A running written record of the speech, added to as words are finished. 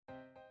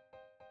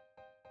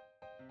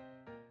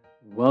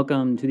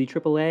Welcome to the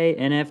AAA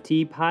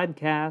NFT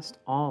podcast,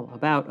 all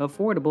about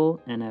affordable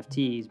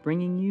NFTs,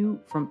 bringing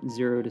you from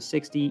 0 to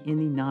 60 in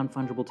the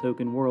non-fungible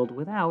token world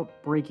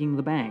without breaking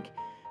the bank.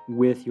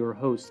 With your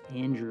hosts,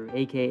 Andrew,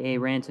 aka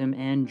Rantom,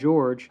 and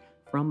George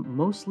from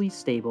Mostly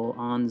Stable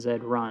on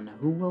Zed Run,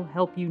 who will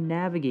help you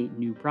navigate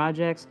new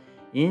projects,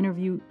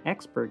 interview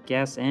expert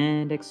guests,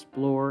 and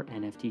explore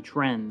NFT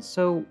trends.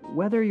 So,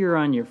 whether you're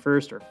on your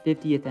first or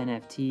 50th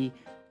NFT,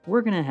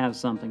 we're going to have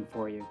something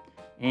for you.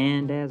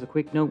 And as a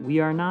quick note, we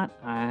are not,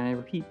 I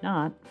repeat,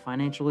 not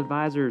financial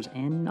advisors,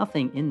 and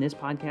nothing in this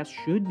podcast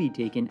should be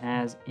taken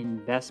as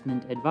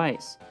investment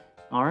advice.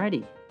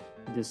 Alrighty,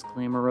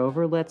 disclaimer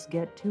over, let's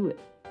get to it.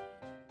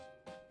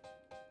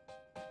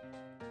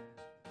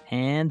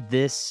 And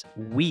this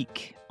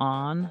week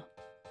on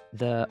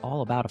the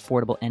All About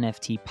Affordable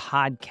NFT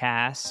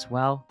podcast,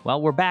 well,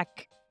 we're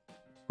back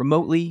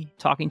remotely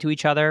talking to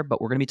each other,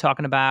 but we're going to be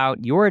talking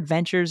about your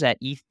adventures at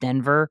ETH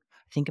Denver.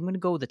 I think I'm going to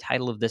go with the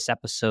title of this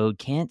episode,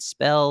 Can't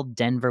Spell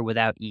Denver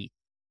Without ETH,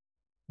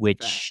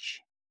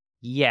 which,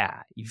 you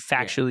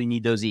factually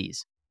need those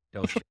E's.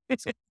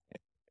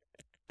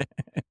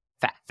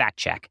 Fact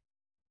check.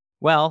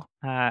 Well,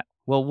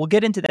 we'll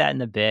get into that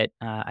in a bit.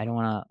 I don't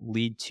want to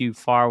lead too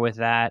far with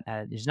that.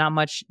 There's not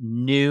much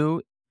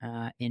new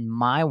in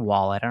my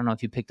wallet. I don't know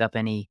if you picked up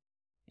any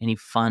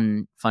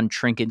fun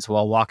trinkets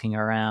while walking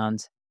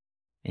around.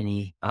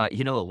 Any a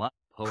lot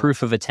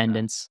proof of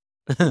attendance.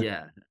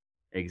 Yeah,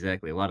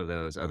 exactly. A lot of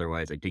those.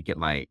 Otherwise, I did get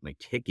my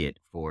ticket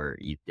for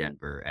ETH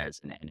Denver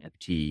as an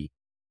NFT,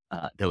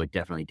 though it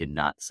definitely did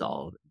not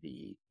solve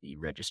the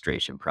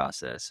registration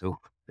process. So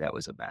that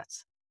was a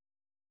mess.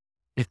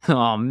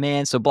 Oh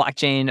man! So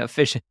blockchain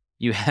efficient.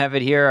 You have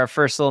it here. Our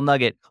first little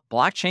nugget.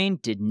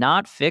 Blockchain did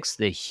not fix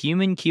the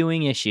human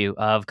queuing issue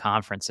of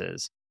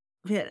conferences.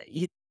 Yeah,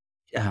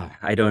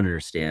 I don't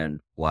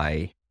understand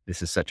why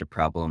this is such a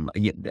problem.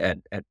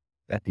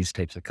 At these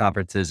types of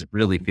conferences, it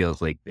really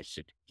feels like this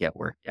should get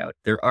worked out.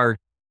 There are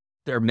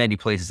many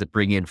places that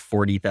bring in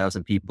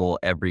 40,000 people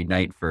every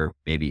night for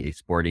maybe a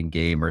sporting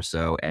game or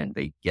so, and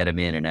they get them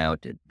in and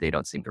out. And they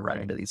don't seem to run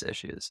into these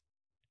issues.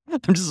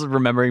 I'm just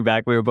remembering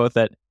back.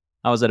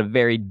 I was at a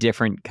very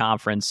different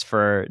conference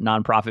for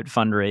nonprofit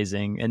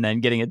fundraising, and then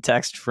getting a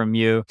text from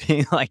you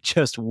being like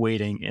just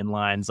waiting in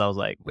lines. I was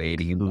like,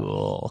 waiting.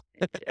 Cool.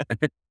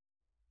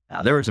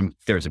 There were some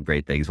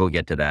great things. We'll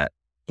get to that.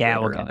 Yeah,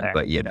 we'll get there.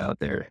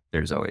 But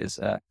there's always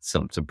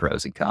some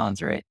pros and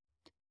cons, right?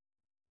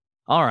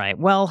 All right.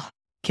 Well,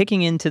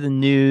 kicking into the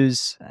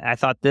news, I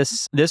thought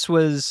this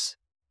was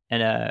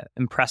an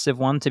impressive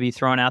one to be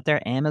thrown out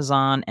there.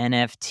 Amazon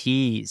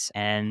NFTs,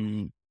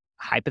 and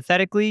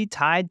hypothetically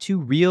tied to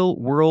real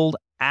world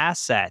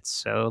assets.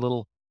 So a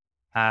little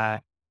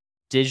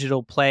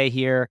digital play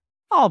here.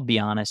 I'll be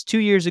honest, 2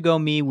 years ago,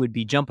 me would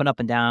be jumping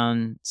up and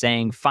down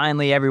saying,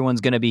 finally,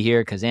 everyone's going to be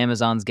here because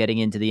Amazon's getting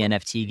into the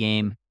NFT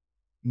game.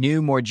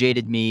 New, more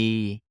jaded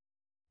me.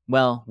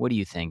 Well, what do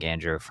you think,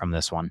 Andrew, from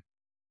this one?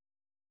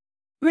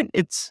 I mean,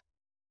 it's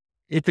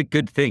a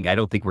good thing. I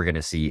don't think we're going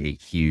to see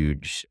a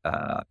huge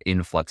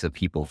influx of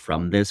people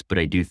from this, but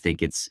I do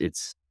think it's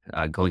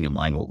going in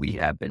line with what we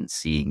have been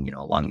seeing,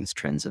 along these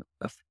trends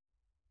of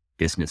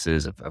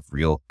businesses, of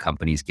real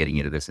companies getting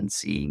into this and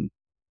seeing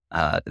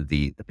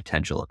the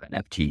potential of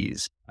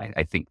NFTs.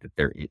 I think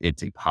that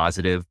it's a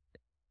positive,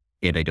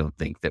 and I don't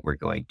think that we're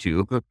going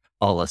to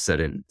all of a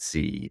sudden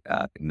see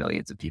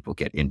millions of people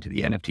get into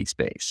the NFT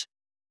space.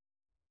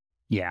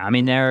 Yeah, I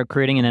mean, they're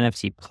creating an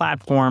NFT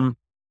platform,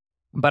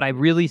 but I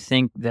really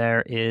think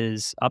there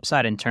is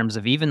upside in terms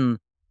of even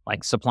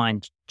like supply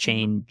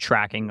chain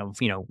tracking of,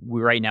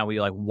 right now we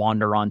like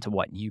wander onto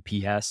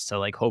UPS to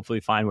like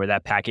hopefully find where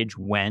that package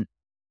went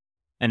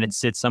and it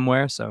sits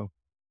somewhere. So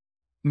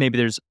maybe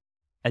there's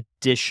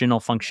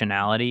additional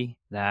functionality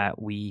that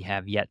we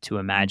have yet to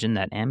imagine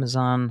that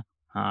Amazon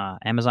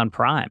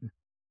Prime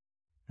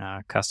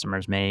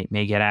customers may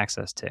get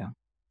access to.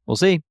 We'll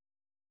see.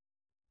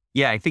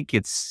 Yeah, I think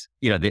it's,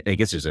 I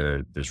guess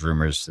there's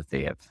rumors that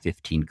they have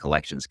 15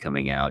 collections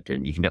coming out,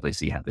 and you can definitely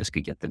see how this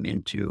could get them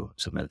into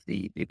some of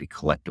the maybe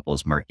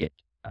collectibles market.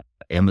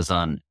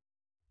 Amazon,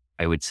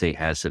 I would say,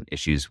 has some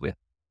issues with,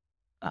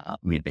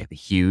 they have a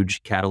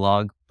huge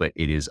catalog, but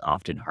it is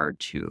often hard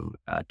to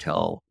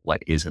tell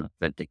what is an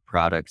authentic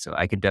product. So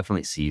I could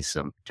definitely see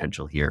some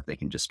potential here if they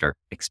can just start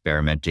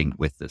experimenting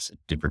with this in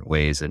different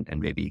ways and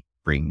maybe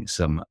bring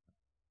some,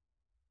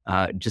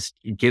 just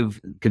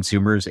give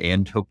consumers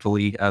and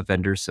hopefully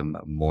vendors some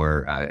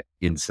more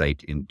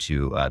insight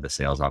into the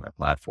sales on their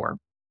platform.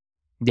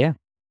 Yeah.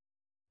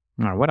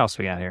 All right, what else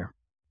we got here?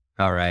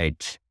 All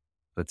right.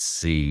 Let's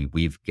see.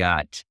 We've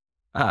got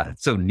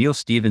so Neal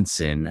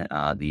Stephenson,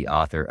 the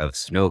author of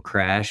Snow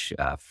Crash,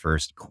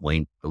 first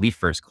coined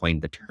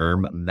the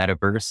term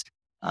metaverse.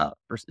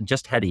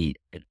 Just had an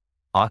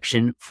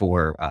auction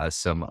for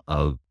some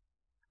of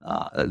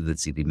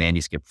the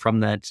manuscript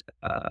from that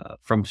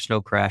from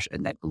Snow Crash,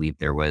 and I believe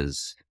there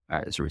was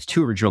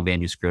 2 original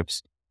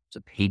manuscripts. It's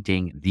a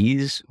painting.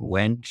 These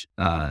went.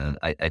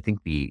 I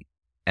think the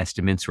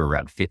estimates were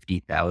around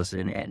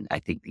 50,000, and I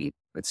think the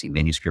let's see,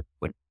 manuscript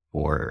went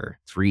for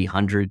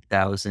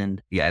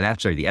 300,000. Yeah, and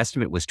actually the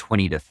estimate was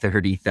 20 to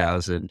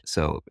 30,000.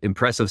 So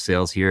impressive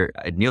sales here.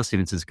 Neil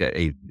Stephenson's got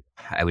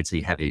I would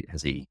say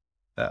has a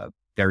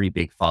very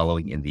big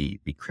following in the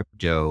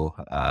crypto,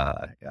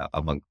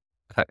 among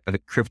the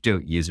crypto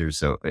users.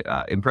 So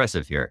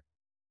impressive here.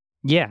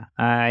 Yeah,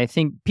 I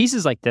think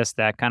pieces like this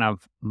that kind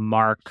of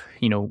mark,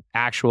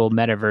 actual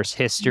metaverse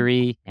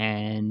history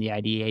and the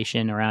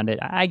ideation around it.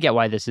 I get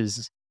why this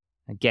is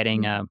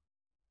getting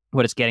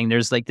what it's getting.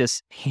 There's like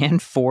this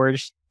hand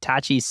forged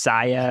Tachi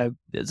Saya.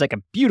 It's like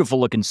a beautiful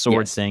looking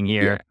sword Yes. thing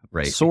here. Yeah,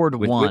 right. Sword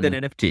one with an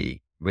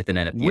NFT. With an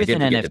NFT. with I an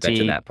didn't forget to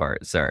mention NFT. that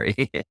part.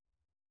 Sorry.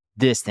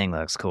 This thing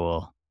looks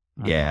cool.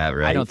 Yeah,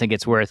 right. I don't think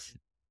it's worth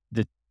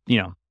the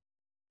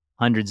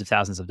hundreds of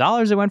thousands of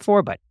dollars it went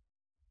for, but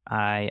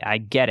I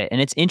get it.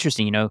 And it's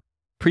interesting,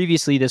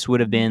 previously this would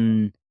have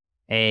been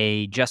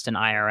just an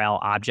IRL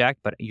object,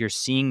 but you're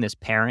seeing this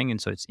pairing.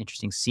 And so it's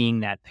interesting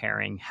seeing that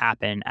pairing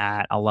happen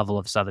at a level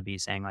of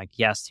Sotheby's saying like,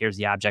 yes, here's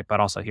the object, but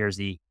also here's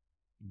the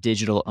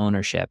digital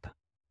ownership.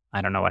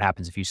 I don't know what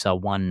happens if you sell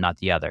one, not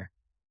the other.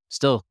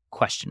 Still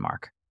question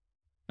mark.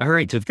 All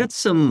right. So we've got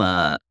some,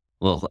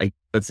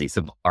 let's see,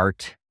 some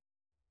art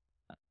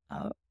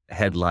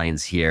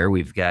headlines here.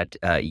 We've got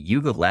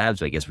Yuga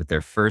Labs, I guess, with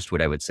their first,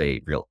 what I would say,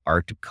 real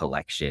art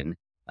collection.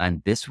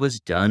 And this was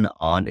done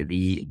on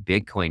the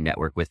Bitcoin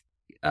network with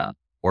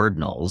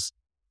ordinals.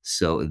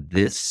 So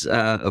this,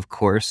 of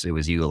course, it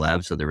was Yuga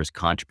Labs, so there was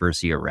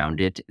controversy around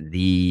it.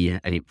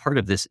 Part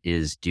of this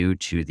is due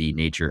to the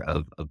nature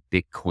of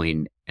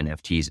Bitcoin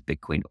NFTs,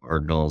 Bitcoin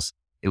ordinals.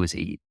 It was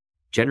a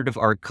generative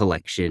art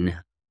collection.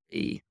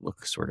 They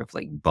look sort of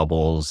like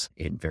bubbles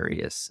in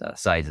various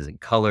sizes and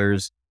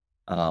colors.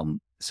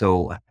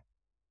 So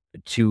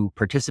to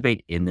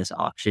participate in this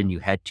auction, you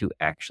had to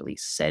actually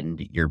send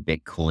your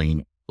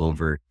Bitcoin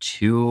over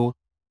to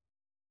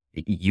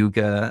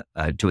Yuga,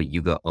 to a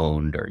Yuga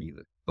owned or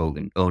Yuga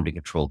owned and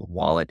controlled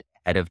wallet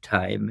ahead of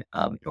time,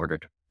 in order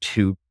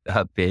to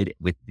bid,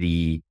 with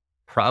the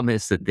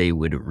promise that they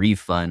would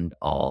refund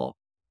all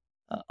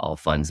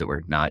funds that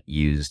were not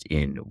used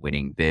in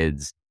winning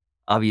bids.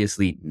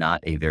 Obviously,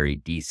 not a very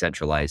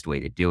decentralized way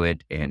to do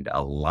it, and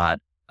a lot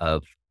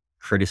of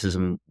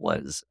criticism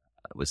was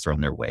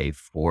thrown their way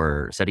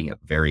for setting a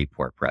very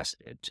poor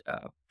precedent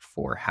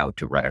for how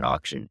to run an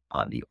auction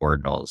on the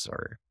ordinals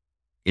or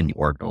in the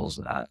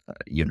ordinals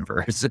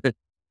universe.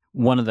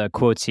 One of the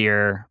quotes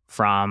here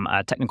from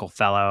a technical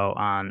fellow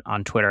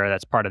on Twitter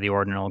that's part of the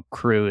ordinal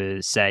crew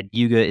is said,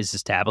 Yuga is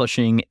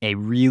establishing a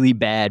really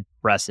bad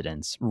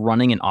precedence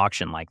running an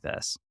auction like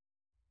this.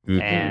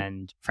 Mm-hmm.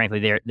 And frankly,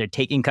 they're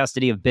taking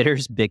custody of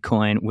bidders'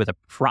 Bitcoin with a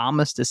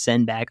promise to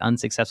send back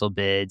unsuccessful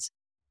bids.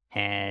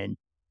 And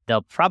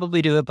they'll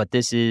probably do it, but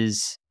this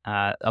is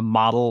a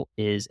model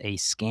is a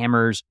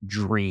scammer's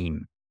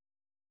dream.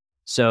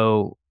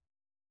 So,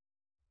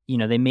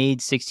 they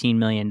made $16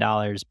 million,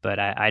 but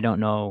I don't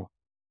know,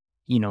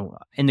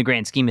 in the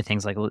grand scheme of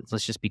things, like,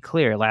 let's just be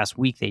clear. Last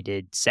week, they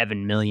did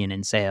 7 million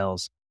in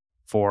sales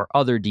for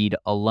Otherdeed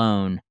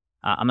alone.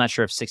 I'm not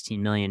sure if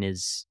 16 million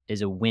is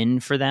a win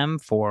for them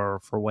for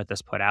what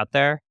this put out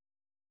there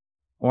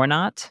or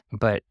not,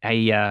 but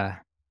I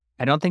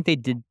don't think they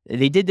did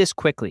this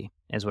quickly,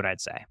 is what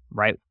I'd say,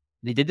 right?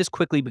 They did this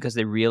quickly because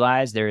they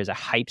realized there is a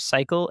hype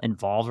cycle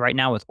involved right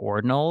now with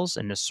ordinals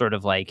and this sort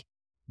of like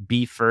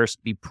be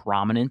first, be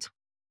prominent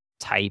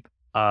type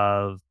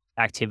of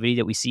activity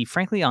that we see,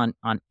 frankly, on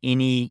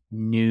any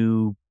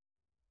new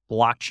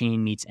blockchain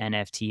meets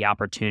NFT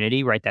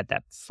opportunity, right? That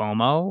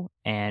FOMO.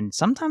 And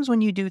sometimes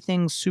when you do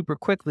things super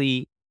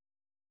quickly,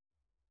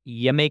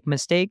 you make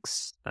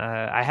mistakes.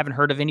 I haven't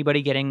heard of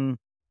anybody getting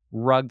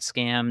rug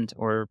scammed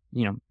or,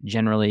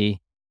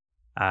 generally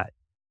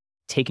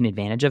taken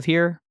advantage of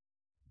here.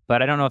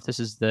 But I don't know if this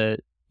is the,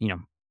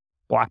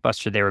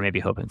 blockbuster they were maybe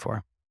hoping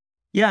for.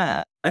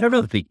 Yeah, I don't know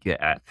if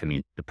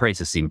the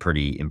prices seem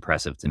pretty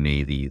impressive to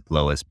me. The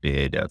lowest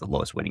bid, the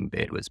lowest winning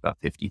bid was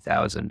about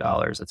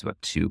 $50,000. That's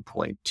about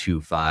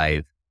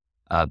 2.25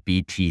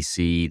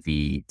 BTC.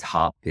 The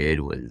top bid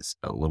was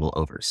a little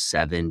over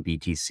 7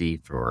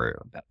 BTC for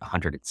about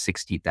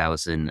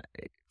 160,000.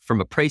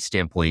 From a price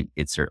standpoint,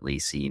 it certainly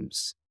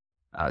seems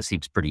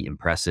pretty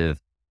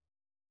impressive.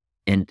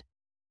 And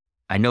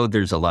I know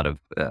there's a lot of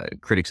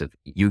critics of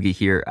Yuga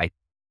here.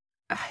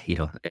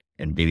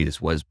 And maybe this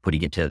was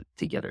putting it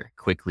together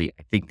quickly.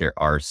 I think there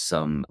are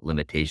some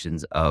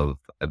limitations of,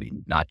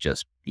 not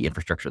just the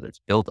infrastructure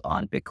that's built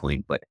on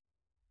Bitcoin, but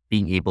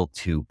being able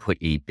to put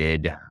a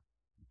bid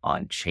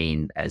on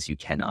chain as you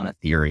can on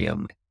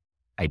Ethereum,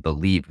 I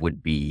believe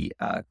would be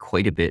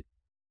quite a bit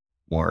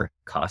more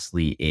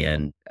costly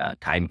and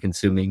time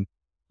consuming.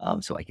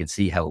 So I can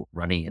see how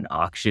running an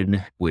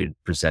auction would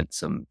present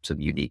some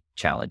unique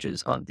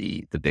challenges on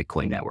the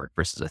Bitcoin network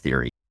versus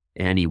Ethereum.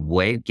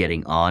 Anyway,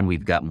 getting on,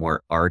 we've got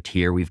more art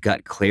here. We've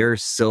got Claire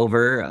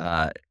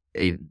Silver,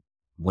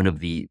 one of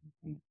the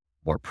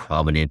more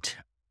prominent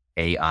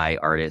AI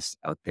artists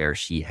out there.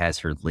 She has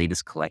her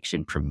latest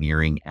collection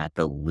premiering at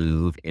the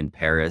Louvre in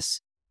Paris.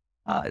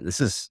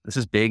 This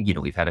is big.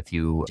 We've had a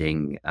few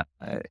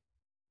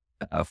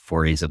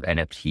forays of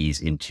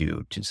NFTs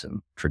into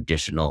some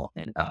traditional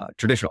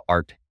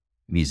art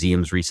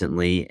museums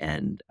recently,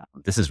 and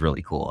this is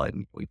really cool. I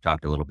mean, we've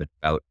talked a little bit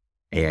about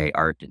AI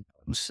art, and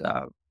it's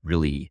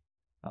really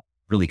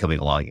really coming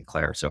along, and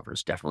Clara Silver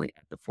is definitely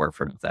at the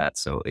forefront of that.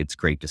 So it's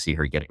great to see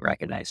her getting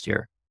recognized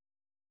here.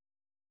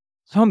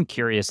 So I'm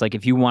curious, like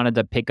if you wanted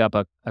to pick up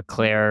a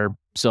Claire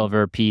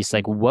Silver piece,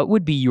 like what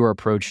would be your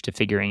approach to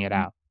figuring it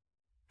out?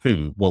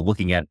 Well, well,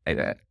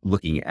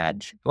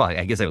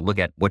 I guess I would look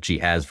at what she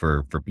has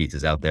for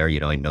pieces out there.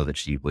 I know that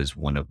she was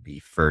one of the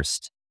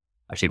first.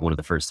 She had one of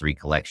the first three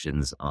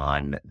collections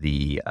on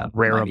the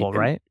Rareable,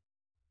 right?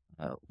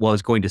 well, I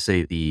was going to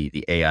say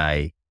the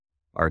AI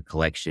art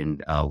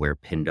collection where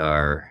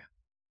Pindar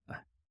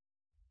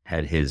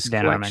had his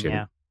Van Arman, collection.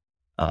 yeah.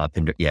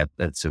 Pindar, yeah.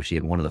 So she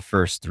had one of the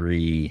first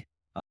three.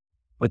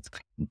 What's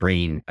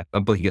brain?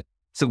 I'm blanking.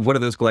 So one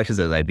of those collections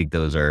that I think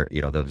those are,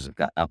 those have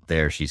got up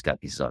there. She's got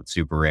pieces on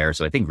super rare.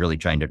 So I think really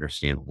trying to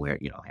understand where,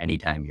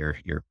 anytime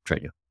you're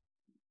trying to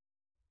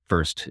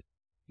first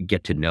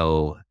get to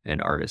know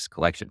an artist's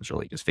collection is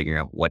really just figuring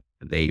out what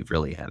they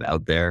really have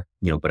out there.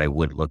 But I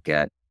would look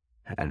at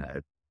uh,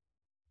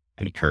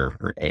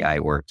 her AI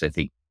works. I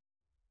think,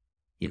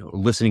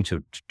 listening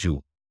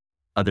to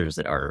others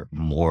that are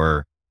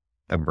more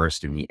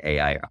immersed in the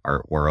AI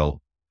art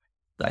world,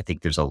 I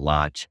think there's a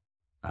lot.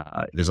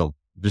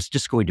 There's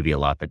just going to be a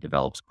lot that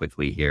develops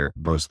quickly here,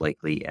 most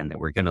likely, and that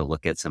we're going to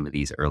look at some of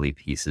these early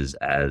pieces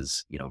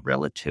as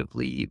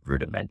relatively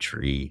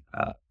rudimentary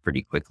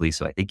pretty quickly.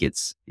 So I think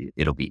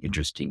it'll be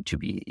interesting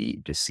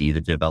to see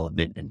the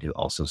development and to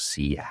also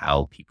see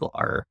how people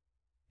are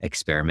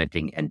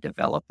experimenting and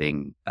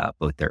developing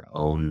both their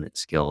own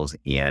skills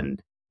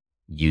and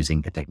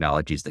using the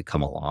technologies that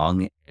come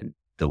along, and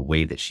the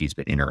way that she's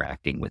been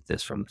interacting with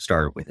this from the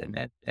start with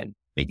it and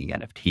making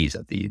NFTs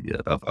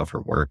of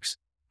her works.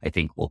 I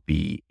think will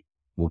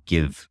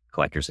give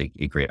collectors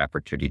a great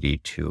opportunity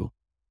to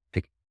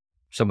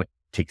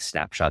take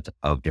snapshots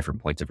of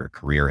different points of her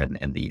career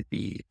and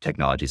the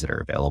technologies that are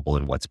available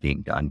and what's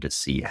being done to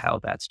see how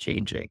that's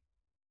changing.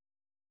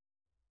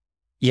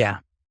 Yeah.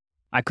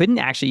 I couldn't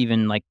actually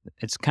even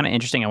it's kind of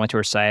interesting. I went to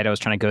her site. I was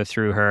trying to go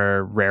through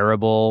her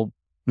Rareable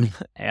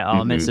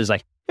elements. There's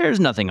there's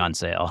nothing on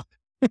sale.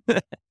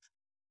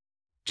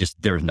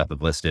 Just there was nothing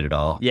listed at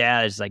all.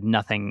 Yeah. There's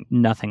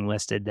nothing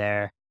listed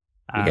there.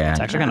 It's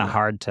actually kind of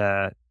hard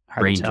to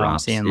tell.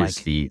 Raindrops is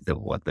the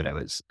one that I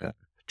was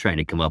trying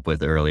to come up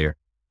with earlier.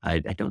 I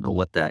don't know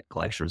what that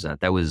collection was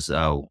at. That was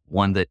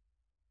one that,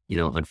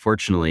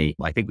 unfortunately,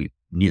 I think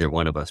neither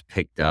one of us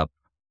picked up.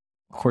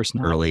 Of course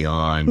not. Early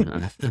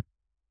on.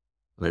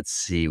 Let's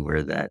see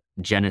where that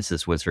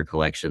Genesis was her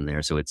collection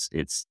there. So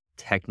it's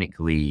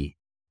technically,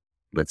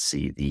 let's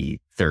see, the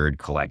third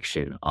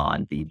collection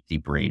on the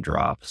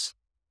Braindrops.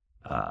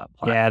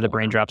 Yeah, the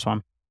Braindrops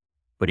one.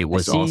 But it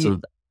was also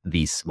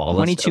the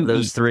smallest of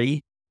those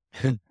three.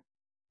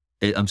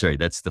 I'm sorry,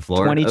 that's the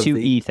floor. 22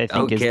 ETH, I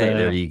think.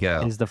 There you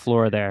go. Is the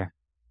floor there?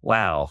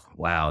 Wow,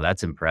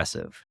 that's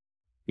impressive.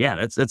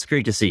 Yeah, that's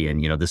great to see,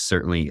 and this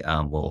certainly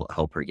will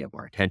help her get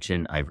more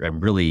attention. I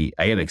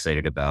am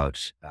excited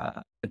about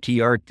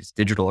art,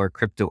 digital art,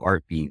 crypto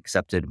art being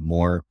accepted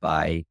more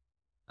by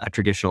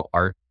traditional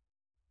art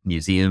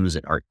museums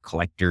and art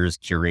collectors,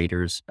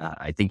 curators.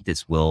 I think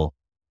this will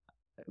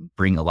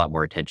bring a lot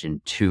more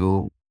attention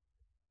to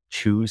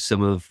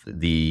some of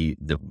the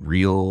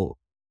real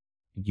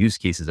use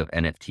cases of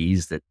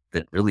NFTs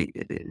that really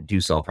do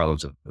solve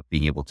problems of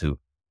being able to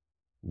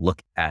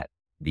look at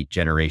the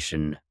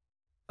generation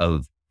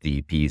of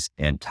the piece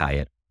and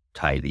tie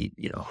the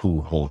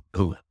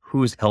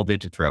who's held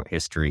it throughout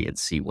history and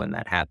see when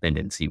that happened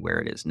and see where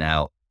it is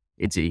now.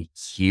 It's a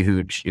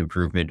huge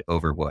improvement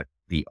over what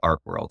the art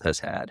world has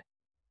had.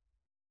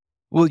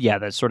 Well, yeah,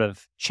 that sort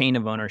of chain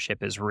of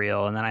ownership is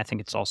real. And then I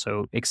think it's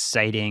also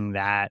exciting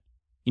that,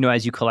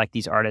 as you collect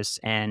these artists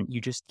and you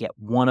just get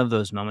one of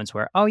those moments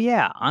where, oh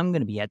yeah, I'm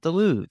going to be at the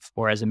Louvre,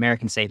 or as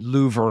Americans say,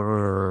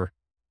 Louvre.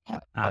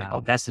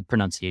 That's the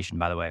pronunciation,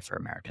 by the way, for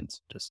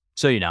Americans, just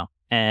so you know.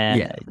 And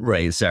yeah,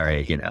 right.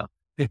 Sorry,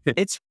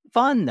 it's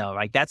fun though.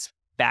 That's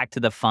back to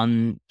the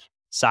fun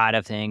side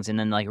of things. And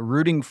then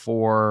rooting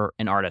for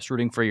an artist,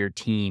 rooting for your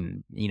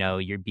team,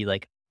 you'd be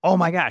like, oh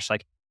my gosh,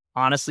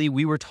 honestly,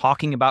 we were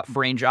talking about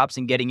Braindrops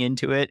and getting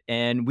into it,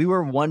 and we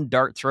were one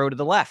dart throw to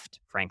the left,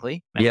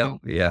 frankly. Yeah.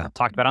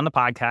 Talked about it on the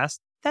podcast.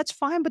 That's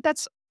fine, but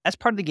that's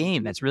part of the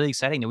game. That's really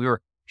exciting that we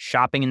were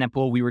shopping in that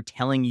pool. We were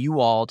telling you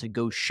all to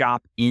go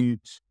shop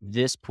in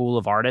this pool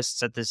of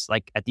artists at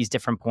these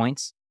different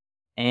points.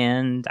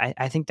 And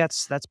I think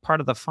that's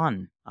part of the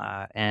fun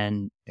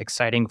and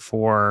exciting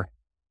for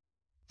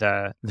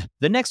the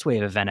next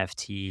wave of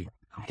NFT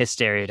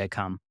hysteria to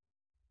come.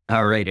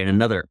 All right. And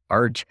another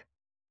art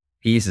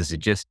piece is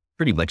just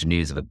pretty much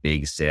news of a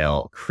big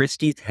sale.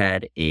 Christie's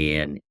had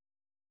an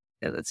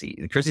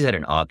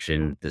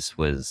auction. This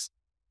was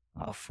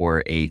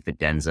for a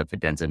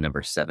Fidenza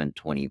number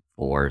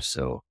 724.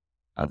 So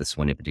This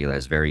one in particular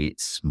has very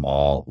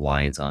small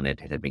lines on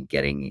it. It had been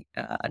getting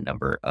a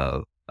number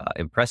of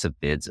impressive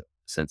bids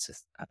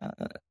since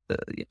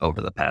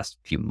over the past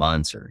few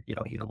months, or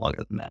even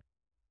longer than that.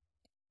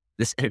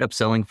 This ended up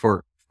selling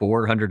for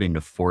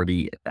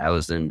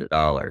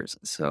 $440,000.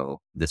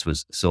 So this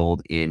was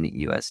sold in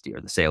USD,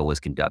 or the sale was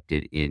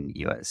conducted in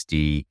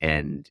USD.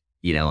 And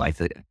I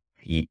think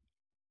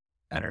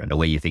I don't know, in a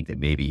way you think that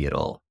maybe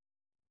it'll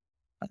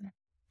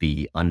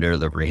be under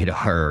the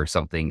radar or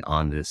something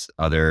on this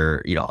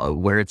other,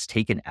 where it's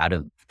taken out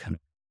of kind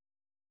of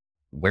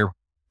where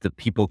the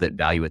people that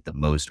value it the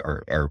most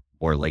are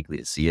more likely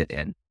to see it.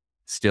 And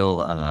still,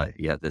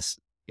 this,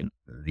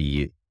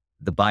 the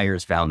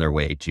buyers found their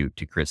way to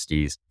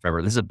Christie's.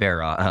 Remember, this is a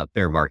bear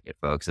market,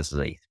 folks. This is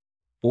a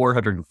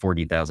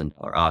 $440,000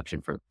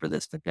 auction for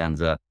this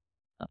Fidenza.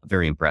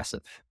 Very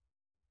impressive.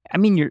 I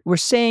mean, we're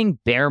saying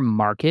bear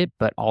market,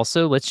 but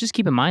also let's just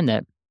keep in mind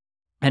that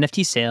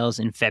NFT sales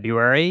in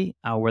February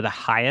were the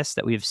highest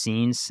that we've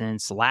seen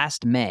since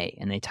last May,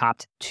 and they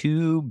topped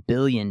 $2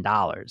 billion.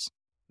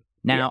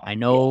 Now, I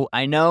know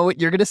what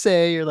you're going to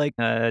say. You're like,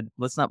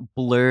 let's not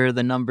blur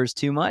the numbers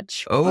too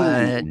much.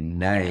 Oh,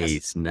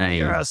 nice.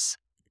 Yes.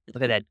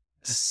 Look at that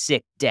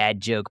sick dad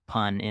joke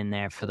pun in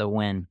there for the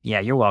win. Yeah,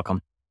 you're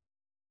welcome.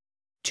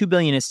 2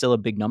 billion is still a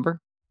big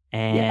number,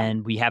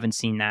 and we haven't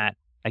seen that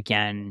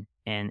again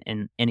in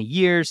a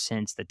year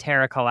since the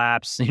Terra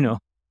collapse,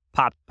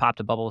 popped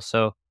a bubble.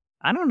 So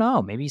I don't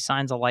know, maybe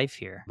signs of life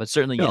here, but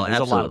certainly there's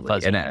a lot of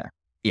fuzz. And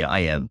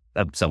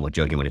I'm somewhat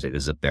joking when I say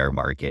this is a bear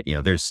market.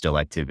 There's still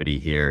activity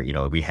here.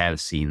 We have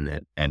seen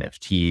that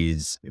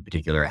NFTs in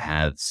particular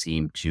have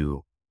seemed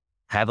to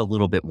have a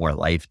little bit more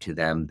life to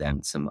them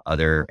than some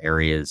other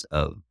areas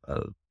of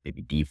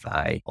maybe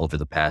DeFi over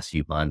the past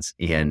few months.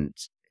 And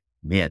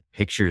man,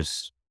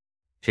 pictures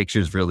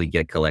really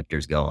get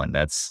collectors going.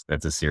 That's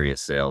a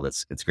serious sale.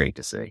 It's great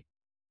to see.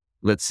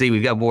 Let's see.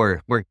 We've got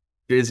more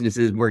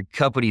businesses, more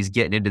companies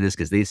getting into this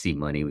because they see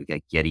money. We've got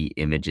Getty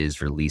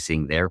Images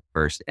releasing their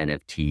first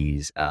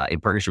NFTs in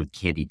partnership with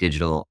Candy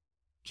Digital.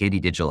 Candy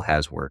Digital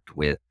has worked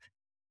with,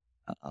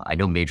 I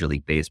know, Major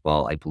League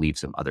Baseball, I believe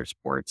some other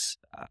sports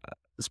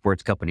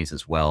companies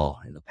as well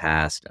in the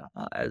past.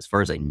 As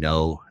far as I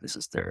know, this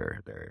is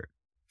their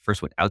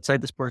first one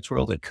outside the sports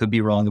world. I could be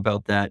wrong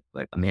about that,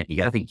 but man, you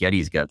got to think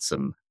Getty's got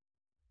some,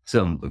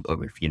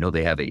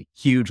 they have a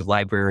huge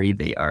library.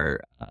 They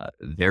are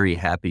very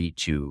happy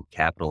to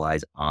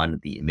capitalize on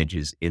the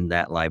images in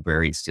that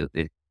library. So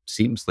it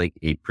seems like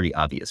a pretty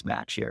obvious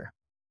match here.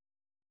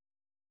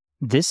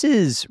 This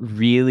is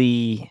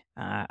really,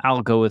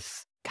 I'll go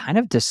with kind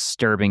of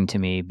disturbing to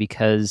me,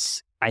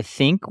 because I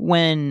think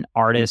when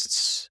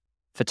artists,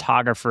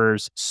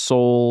 photographers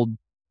sold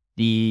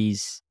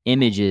these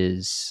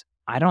images,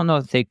 I don't know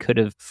if they could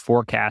have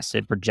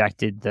forecasted,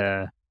 projected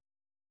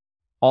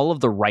all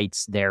of the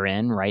rights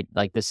therein, right?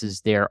 Like, this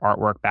is their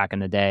artwork back in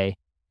the day.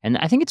 And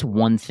I think it's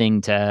one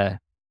thing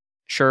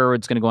sure,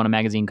 it's going to go on a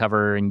magazine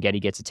cover and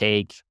Getty gets a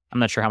take. I'm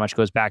not sure how much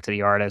goes back to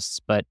the artists,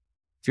 but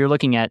if you're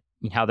looking at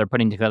how they're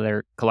putting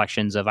together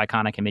collections of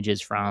iconic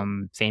images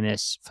from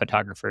famous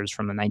photographers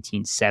from the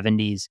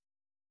 1970s,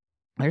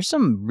 there's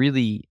some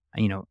really,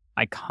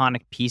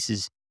 iconic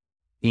pieces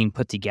being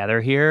put together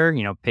here,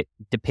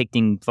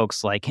 depicting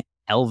folks like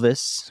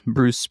Elvis,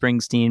 Bruce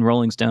Springsteen,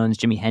 Rolling Stones,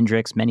 Jimi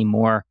Hendrix, many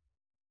more.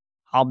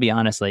 I'll be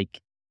honest,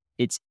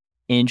 it's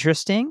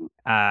interesting,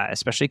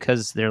 especially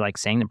because they're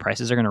saying the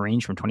prices are going to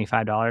range from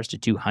 $25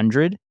 to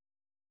 $200.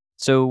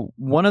 So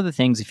one of the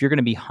things, if you're going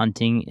to be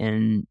hunting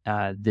in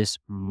this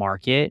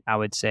market, I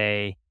would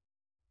say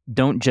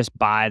don't just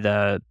buy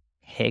the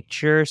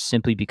picture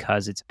simply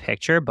because it's a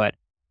picture, but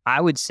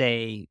I would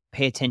say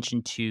pay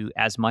attention to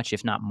as much,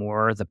 if not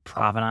more, the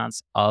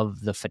provenance of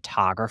the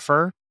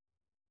photographer.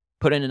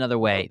 Put in another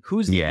way,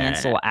 who's the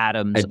Ansel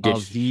Adams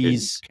of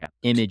these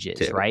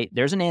images, right?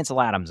 There's an Ansel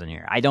Adams in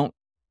here. I'm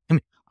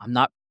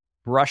not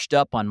brushed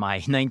up on my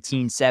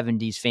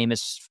 1970s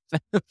famous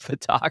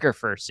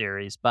photographer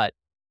series, but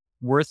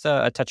worth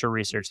a touch of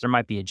research. There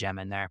might be a gem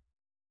in there.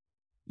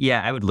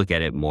 Yeah, I would look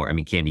at it more. I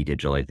mean, Candy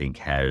Digital, I think,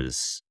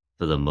 has,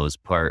 for the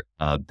most part,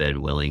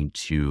 been willing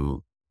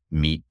to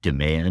meet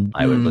demand.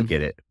 I would look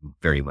at it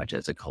very much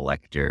as a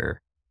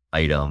collector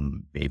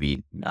item,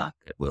 maybe not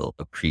that will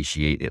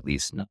appreciate, at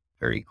least not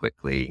very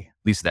quickly.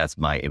 At least that's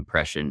my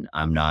impression.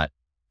 I'm not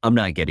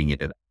getting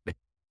into that.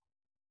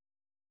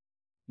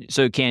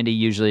 So Candy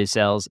usually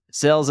sells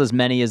as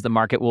many as the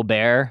market will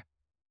bear.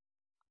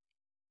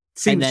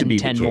 Seems to be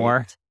 10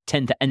 more,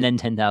 10 and then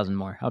 10,000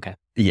 more. Okay.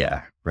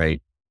 Yeah,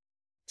 right.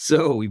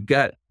 So we've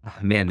got,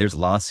 there's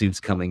lawsuits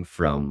coming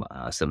from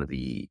some of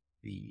the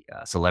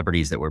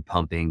celebrities that were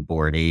pumping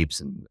Bored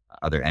Apes and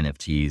other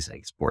NFTs. I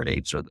guess Bored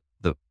Apes are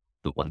the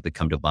ones that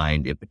come to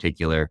mind in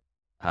particular.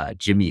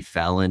 Jimmy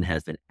Fallon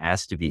has been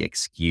asked to be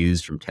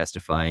excused from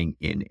testifying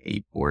in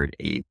a Bored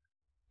Ape.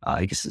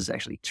 I guess this is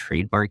actually a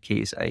trademark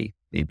case. I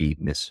maybe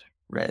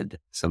misread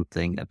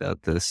something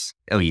about this.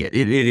 Oh yeah,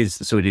 it is.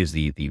 So it is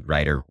the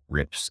Ryder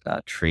Ripps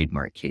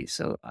trademark case.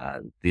 So I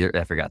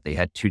forgot they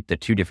had two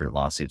different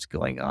lawsuits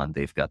going on.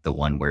 They've got the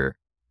one where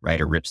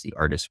writer rips the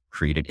artist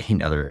created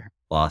another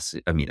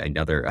lawsuit. I mean,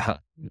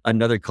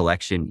 another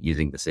collection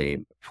using the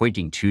same,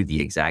 pointing to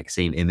the exact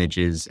same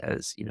images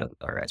as,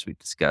 or as we've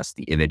discussed,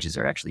 the images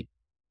are actually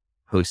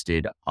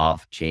posted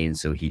off chain.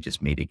 So he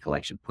just made a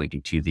collection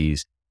pointing to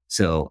these.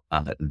 So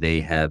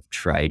they have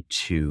tried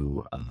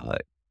to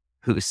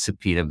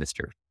subpoena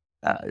Mr.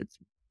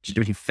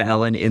 Jimmy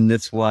Fallon in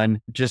this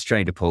one, just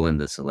trying to pull in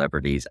the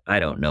celebrities. I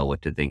don't know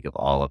what to think of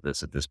all of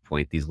this at this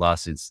point. These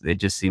lawsuits, it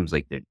just seems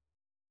like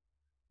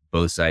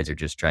both sides are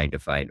just trying to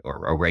find,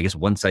 or I guess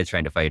one side's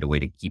trying to find a way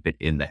to keep it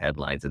in the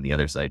headlines and the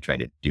other side trying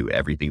to do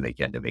everything they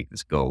can to make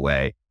this go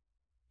away.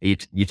 Are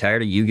you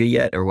tired of Yuga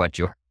yet, or what,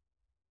 George?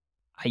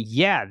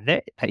 Yeah,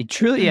 I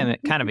truly am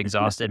kind of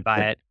exhausted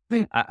by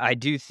it. I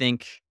do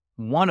think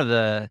one of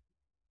the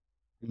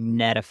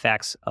net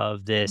effects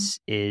of this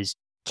is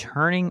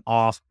turning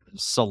off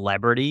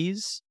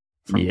celebrities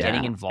from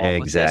getting involved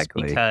with this,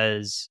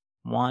 because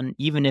one,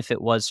 even if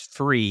it was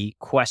free ?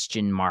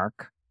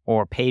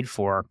 Or paid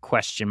for ?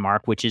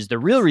 Which is the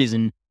real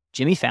reason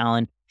Jimmy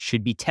Fallon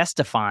should be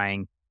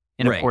testifying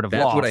in a court of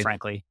law,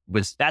 frankly.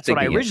 That's what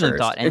I originally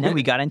thought. And then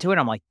we got into it.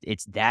 I'm like,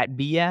 it's that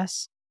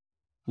BS.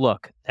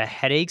 Look, the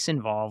headaches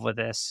involved with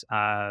this,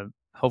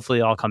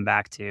 hopefully I'll come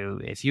back to.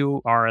 If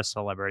you are a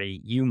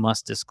celebrity, you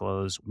must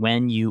disclose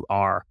when you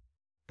are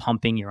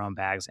pumping your own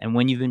bags and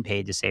when you've been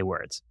paid to say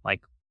words,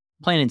 like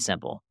plain and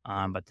simple.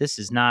 But this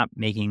is not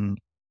making,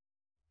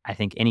 I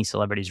think, any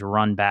celebrities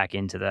run back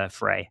into the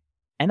fray.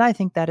 And I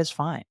think that is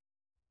fine.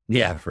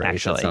 Yeah, right.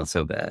 Actually, that sounds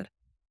so bad.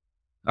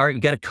 All right,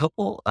 we got a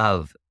couple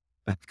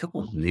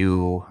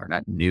new, or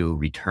not new,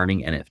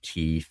 returning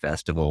NFT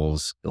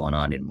festivals going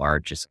on in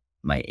March.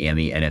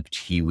 Miami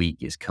NFT Week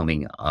is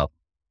coming up.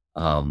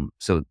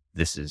 So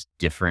this is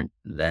different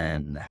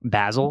than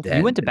Basel.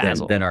 You went to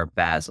Basel. Than our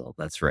Basel.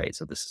 That's right.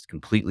 So this is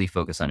completely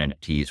focused on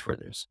NFTs, where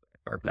there's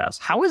our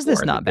Basel. How is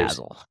this not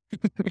Basel?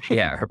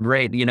 Yeah,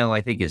 right.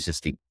 I think it's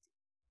just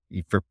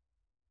for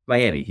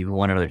Miami. People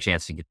want another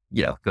chance to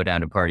go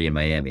down to party in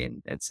Miami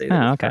and say,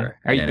 okay.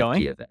 Are you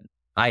going? Event.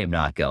 I am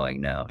not going.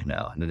 No.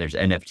 And then there's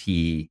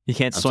NFT. You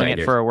can't swing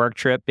it for a work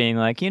trip being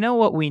like, you know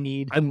what we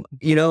need?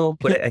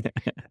 But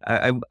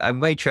I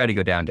might try to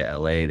go down to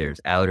LA.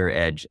 There's Outer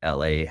Edge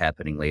LA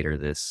happening later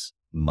this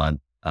month.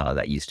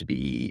 That used to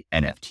be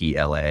NFT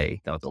LA.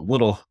 That was a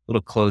little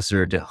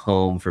closer to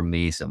home for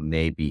me, so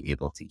may be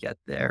able to get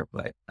there.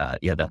 But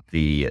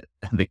the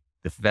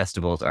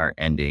festivals are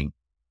ending.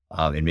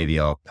 And maybe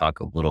I'll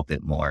talk a little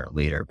bit more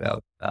later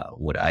about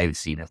what I've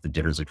seen as the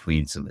difference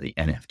between some of the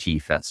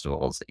NFT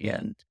festivals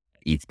and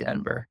ETH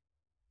Denver.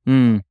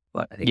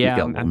 But I think we've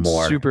got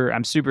more.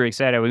 I'm super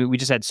excited. We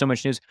just had so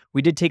much news.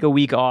 We did take a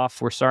week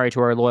off. We're sorry to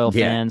our loyal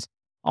fans.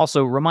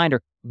 Also,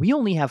 reminder, we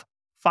only have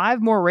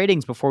 5 more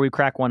ratings before we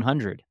crack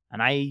 100.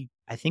 And I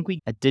think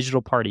a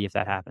digital party if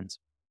that happens.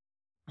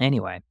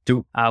 Anyway,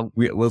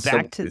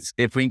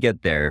 if we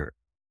get there,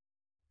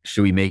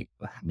 should we make,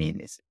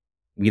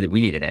 we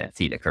need an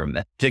NFT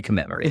to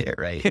commemorate it,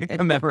 right?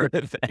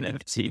 Commemorative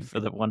NFT for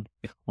the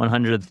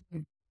 100th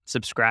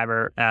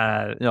subscriber,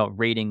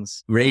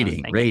 ratings.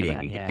 Rating.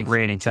 Yeah,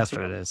 ratings. That's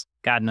what it is.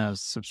 God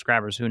knows.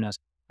 Subscribers, who knows?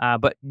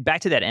 But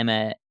back to that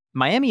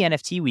Miami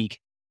NFT Week.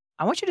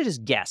 I want you to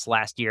just guess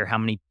last year how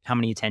many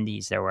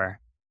attendees there were.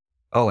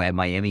 Oh, at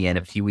Miami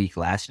NFT Week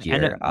last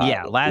year.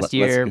 Last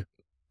year.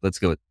 Let's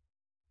go with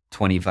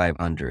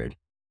 2,500.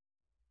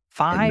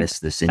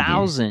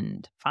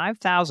 5,000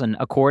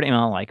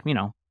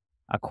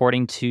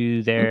 according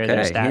to their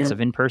stats of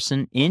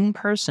in-person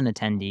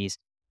attendees.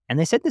 And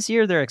they said this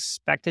year they're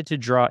expected to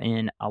draw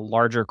in a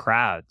larger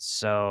crowd.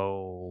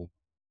 So,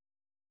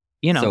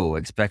 So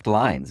expect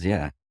lines,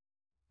 yeah.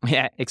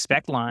 Yeah,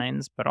 expect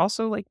lines, but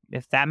also like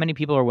if that many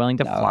people are willing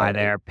to fly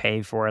there,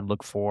 pay for it,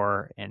 look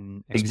for,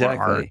 and explore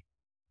art.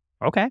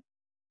 Okay.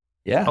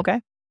 Yeah.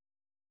 Okay.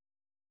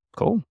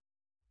 Cool.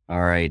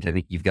 All right. I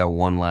think you've got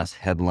one last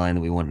headline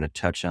that we wanted to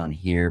touch on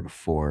here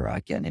before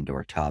getting into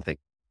our topic.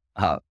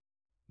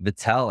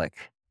 Vitalik,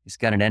 he's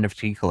got an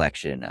NFT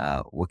collection.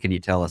 What can you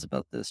tell us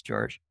about this,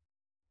 George?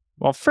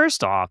 Well,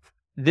 first off,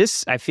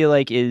 this I feel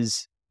like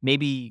is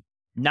maybe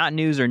not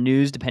news or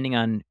news, depending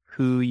on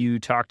who you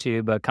talk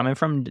to, but coming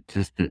from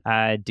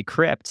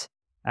Decrypt,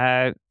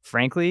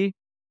 frankly,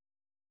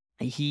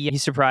 he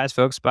surprised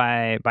folks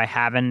by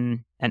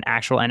having an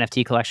actual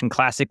NFT collection.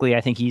 Classically,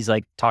 I think he's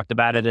like talked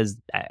about it as,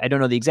 I don't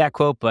know the exact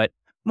quote, but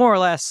more or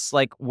less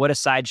like what a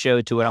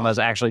sideshow to what I was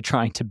actually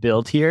trying to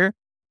build here.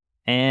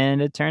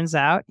 And it turns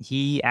out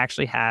he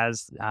actually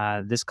has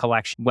this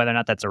collection. Whether or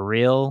not that's a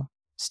real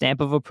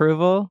stamp of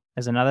approval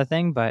is another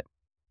thing, but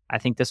I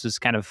think this was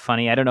kind of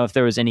funny. I don't know if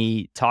there was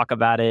any talk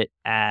about it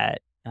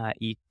at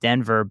ETH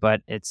Denver,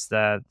 but it's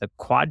the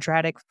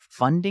Quadratic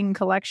Funding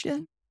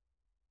Collection.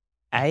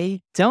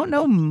 I don't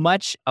know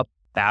much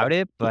about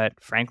it, but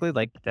frankly,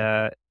 like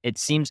it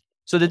seems,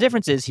 so the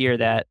difference is here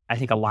that I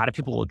think a lot of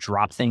people will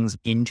drop things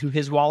into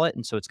his wallet.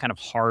 And so it's kind of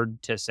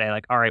hard to say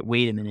like, all right,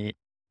 wait a minute.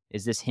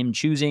 Is this him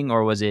choosing,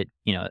 or was it,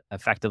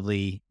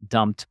 effectively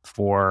dumped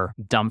for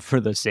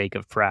the sake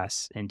of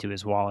press into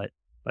his wallet?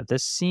 but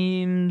this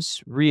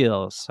seems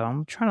real. So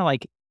I'm trying to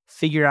like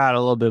figure out a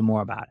little bit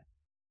more about it.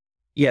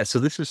 Yeah, so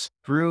this is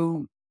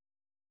through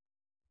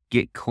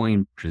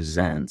Gitcoin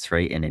Presents,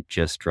 right? And it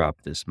just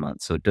dropped this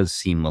month. So it does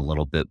seem a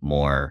little bit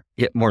more,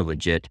 more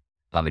legit.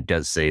 It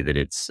does say that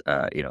it's,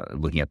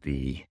 looking at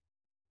the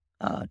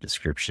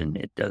description,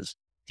 it does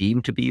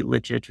seem to be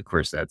legit. Of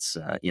course, that's,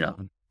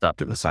 thought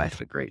to the side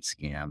of a great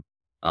scam.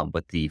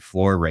 But the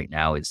floor right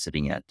now is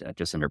sitting at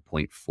just under zero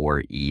point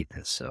 0.4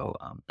 ETH. So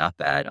not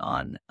bad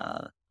on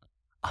a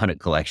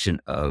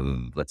collection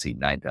of, let's see,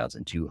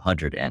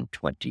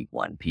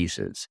 9,221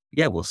 pieces.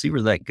 Yeah, we'll see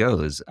where that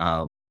goes.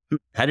 I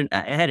hadn't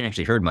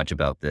actually heard much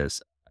about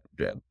this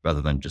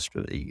rather than just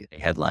for the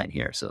headline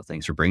here. So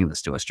thanks for bringing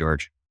this to us,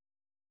 George.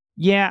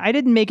 Yeah, I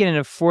didn't make it an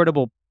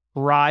affordable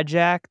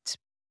project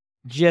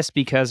just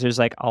because there's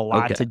like a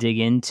lot Okay. to dig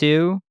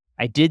into.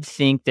 I did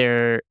think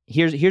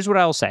here's what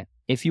I will say.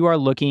 If you are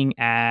looking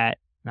at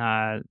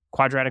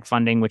quadratic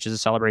funding, which is a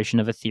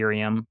celebration of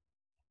Ethereum,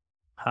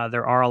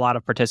 there are a lot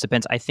of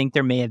participants. I think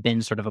there may have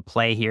been sort of a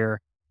play here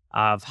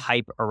of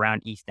hype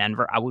around ETH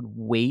Denver. I would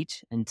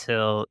wait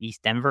until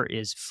ETH Denver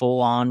is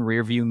full on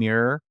rearview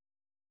mirror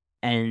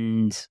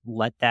and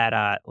let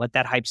that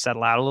hype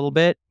settle out a little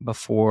bit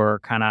before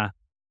kind of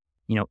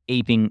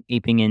aping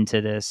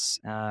into this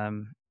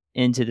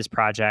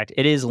project.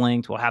 It is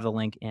linked. We'll have the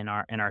link in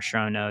our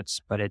show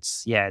notes, but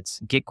it's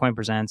Gitcoin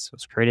Presents. It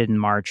was created in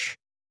March.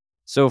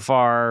 So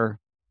far,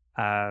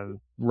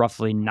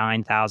 roughly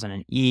 9,000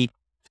 in ETH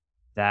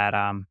that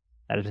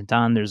has been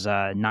done. There's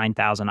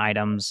 9,000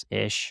 items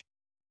ish,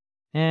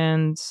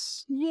 and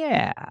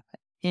yeah,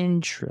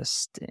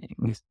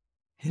 interesting.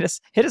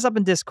 Hit us up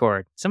in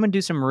Discord. Someone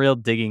do some real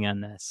digging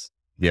on this.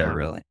 Yeah,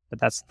 really. But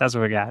that's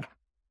what we got.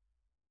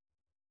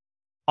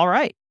 All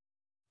right,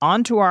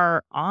 on to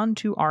our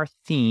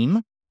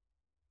theme,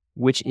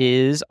 which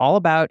is all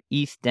about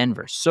ETH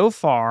Denver. So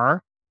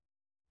far,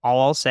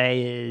 all I'll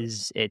say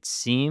is it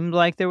seemed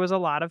like there was a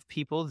lot of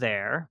people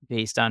there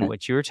based on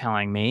what you were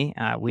telling me.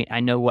 I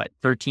know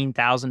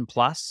 13,000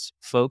 plus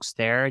folks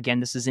there. Again,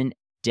 this is in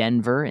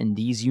Denver in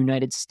these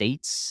United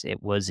States.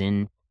 It was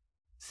in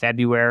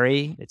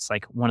February. It's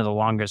like one of the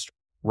longest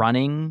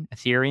running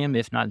Ethereum,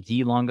 if not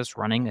the longest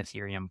running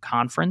Ethereum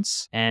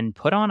conference, and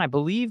put on, I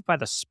believe, by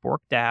the Spork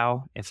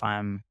DAO, if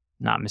I'm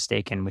not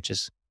mistaken, which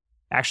is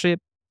actually a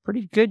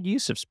pretty good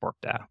use of Spork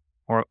DAO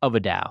or of a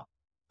DAO.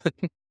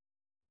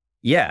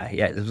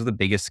 Yeah. This was the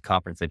biggest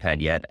conference they've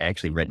had yet. I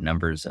actually read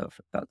numbers of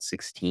about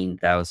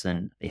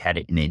 16,000. They had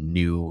it in a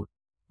new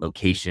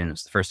location. It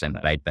was the first time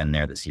that I'd been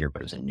there this year,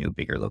 but it was a new,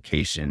 bigger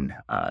location.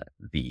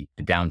 The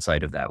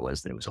downside of that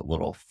was that it was a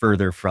little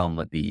further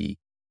from the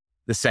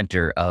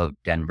center of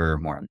Denver,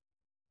 more on,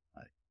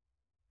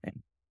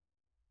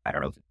 I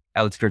don't know,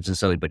 outskirts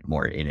necessarily, but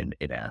more in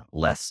a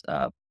less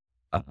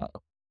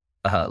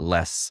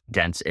less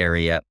dense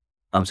area.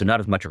 So not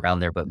as much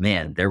around there, but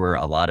man, there were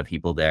a lot of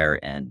people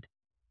there, and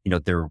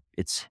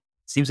it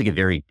seems like a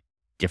very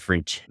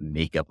different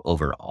makeup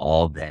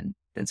overall than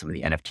some of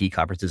the NFT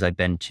conferences I've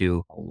been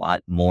to. A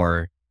lot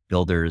more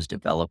builders,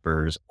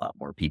 developers, a lot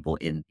more people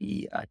in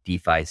the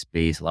DeFi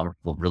space, a lot more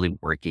people really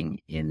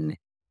working in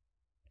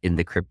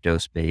the crypto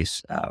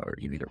space, or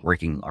either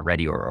working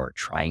already or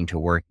trying to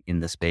work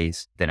in the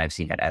space than I've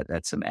seen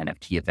at some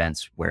NFT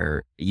events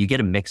where you get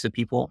a mix of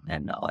people.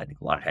 And I think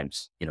a lot of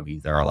times,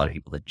 there are a lot of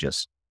people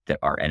that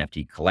are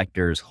NFT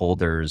collectors,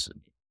 holders,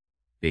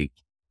 big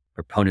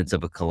proponents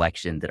of a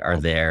collection that are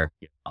there.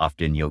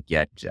 Often you'll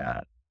get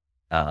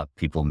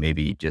people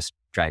maybe just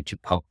trying to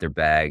pump their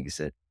bags.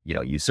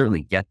 You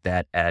certainly get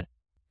that at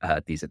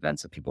these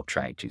events of people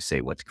trying to say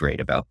what's great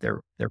about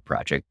their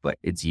project, but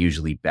it's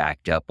usually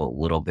backed up a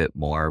little bit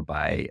more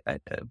by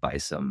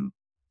some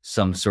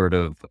sort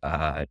of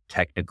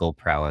technical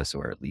prowess,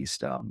 or at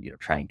least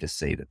trying to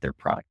say that their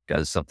product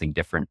does something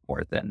different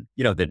more than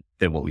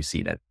what we've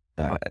seen at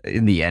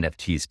in the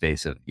NFT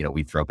space of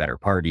we throw better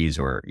parties,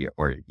 or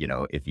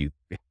if you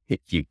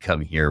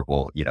come here,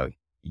 well,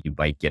 you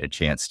might get a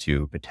chance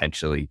to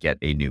potentially get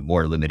a new,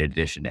 more limited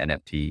edition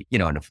NFT.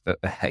 And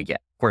again,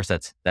 of course,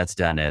 that's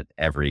done at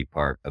every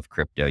part of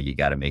crypto. You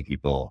got to make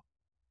people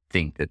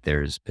think that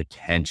there's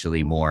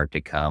potentially more to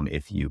come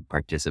if you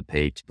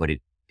participate, but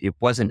it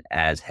wasn't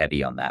as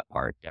heavy on that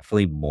part.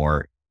 Definitely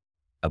more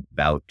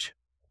about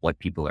what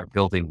people are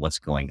building, what's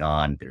going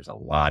on. There's a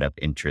lot of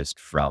interest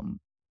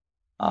from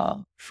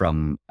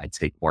I'd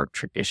say more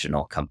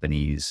traditional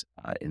companies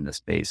in the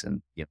space,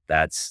 and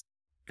that's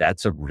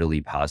a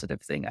really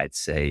positive thing, I'd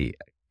say.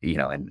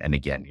 And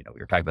again, we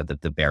were talking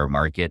about the bear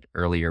market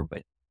earlier,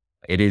 but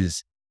it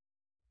is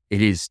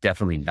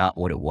definitely not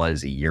what it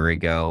was a year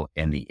ago,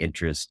 and the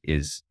interest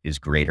is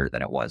greater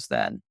than it was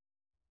then.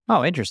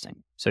 Oh,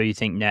 interesting. So you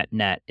think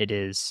net it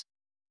is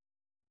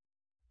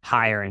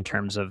higher in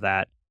terms of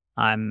that.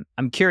 I'm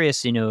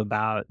curious,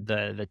 about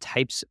the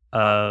types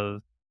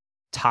of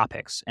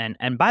topics.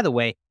 And by the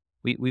way,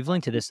 we've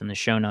linked to this in the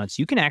show notes.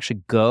 You can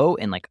actually go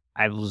and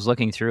I was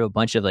looking through a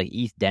bunch of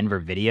ETH Denver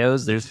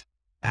videos. There's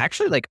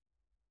actually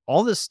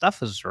all this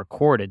stuff is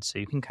recorded, so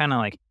you can kind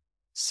of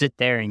sit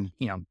there and,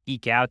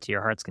 geek out to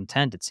your heart's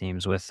content, it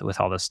seems, with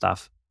all this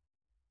stuff.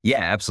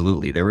 Yeah,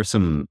 absolutely. There were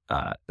some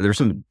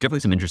definitely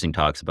some interesting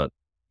talks about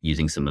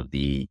using some of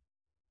the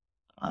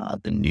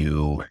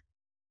new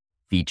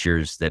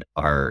features that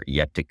are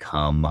yet to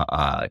come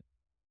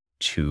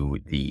to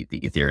the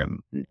Ethereum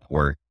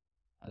network.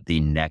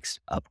 The next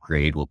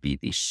upgrade will be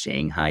the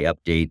Shanghai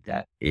update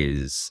that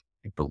is,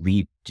 I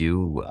believe,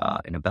 due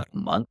in about a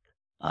month.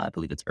 I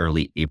believe it's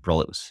early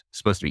April. It was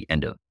supposed to be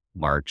end of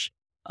March.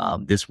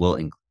 This will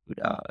include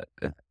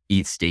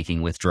ETH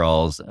staking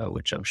withdrawals,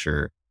 which I'm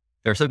sure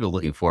there are some people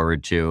looking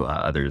forward to.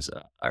 Others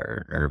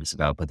are nervous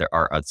about, but there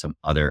are some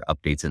other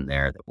updates in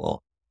there that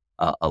will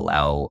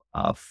allow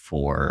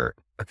for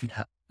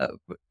uh,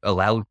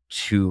 allow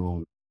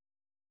to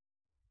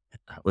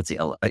let's see,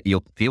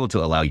 you'll be able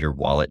to allow your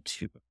wallet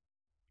to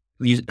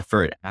use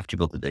for an app to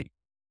be able to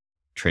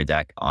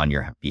transact on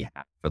your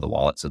behalf for the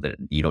wallet so that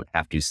you don't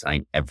have to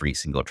sign every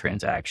single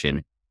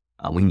transaction.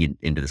 We can get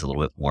into this a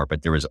little bit more,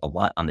 but there was a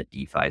lot on the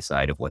DeFi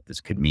side of what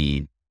this could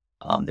mean.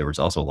 There was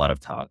also a lot of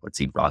talk. Let's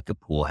see, Rocket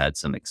Pool had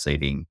some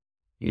exciting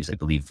news. I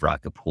believe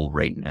Rocket Pool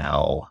right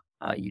now,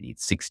 you need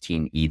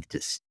 16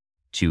 ETH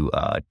to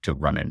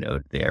run a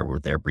node there, where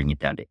they're bringing it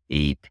down to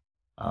 8.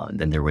 And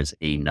then there was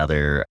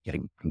another, I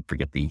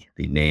forget the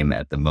name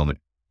at the moment,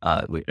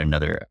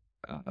 another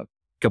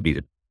company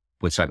that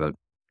was talking about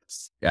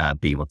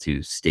being able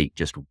to stake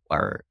just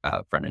our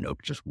front end node,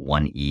 just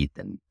one ETH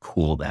and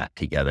cool that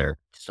together.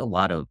 Just a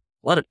lot of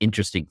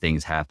interesting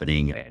things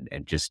happening,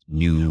 and just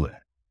new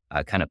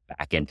kind of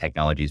back end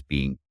technologies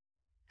being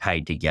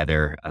tied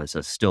together. So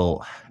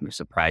still, I'm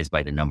surprised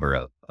by the number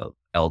of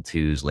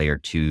L2s, layer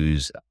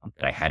twos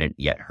that I hadn't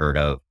yet heard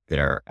of that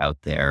are out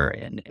there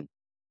and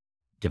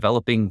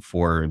developing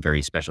for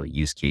very special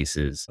use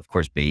cases. Of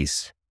course,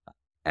 Base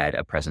had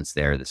a presence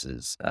there. This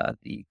is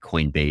the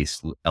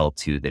Coinbase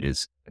L2 that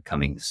is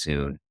coming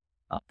soon.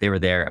 They were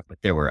there,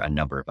 but there were a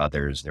number of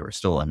others. There were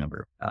still a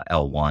number of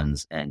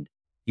L1s. And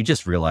you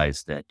just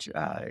realize that,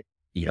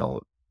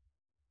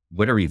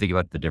 whatever you think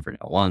about the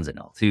different L1s and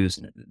L2s,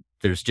 and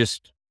there's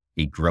just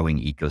a growing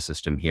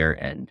ecosystem here.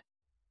 And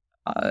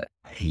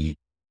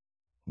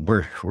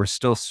we're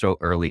still so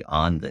early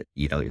on that,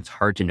 it's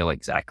hard to know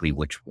exactly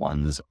which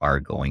ones are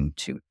going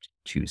to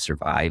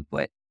survive,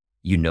 but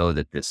you know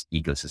that this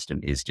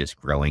ecosystem is just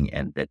growing,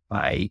 and that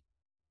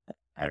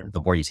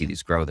the more you see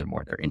these grow, the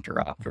more they're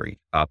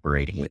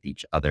operating with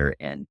each other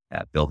and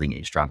building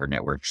a stronger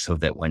network, so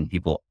that when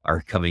people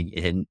are coming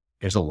in,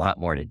 there's a lot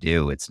more to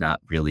do. It's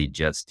not really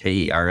just,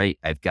 hey, all right,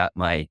 I've got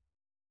my,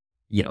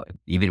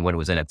 even when it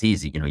was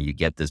NFTs, you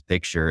get this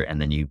picture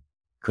and then you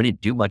couldn't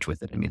do much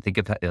with it. I mean, think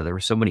of how there were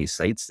so many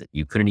sites that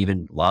you couldn't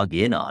even log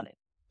in on it.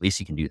 At least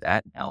you can do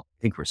that now.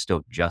 I think we're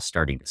still just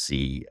starting to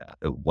see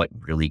what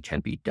really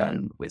can be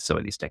done with some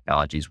of these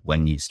technologies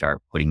when you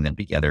start putting them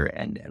together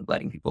and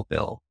letting people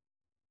build.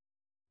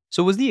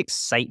 So was the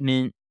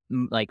excitement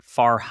like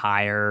far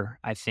higher,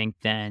 I think,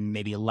 than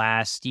maybe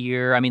last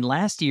year? I mean,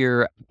 last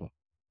year,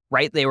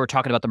 right, they were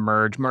talking about the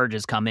merge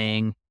is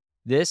coming.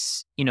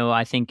 This,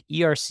 I think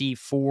ERC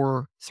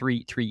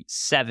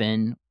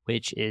 4337,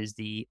 which is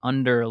the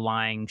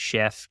underlying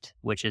shift,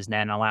 which is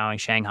then allowing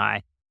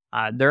Shanghai.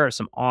 There are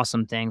some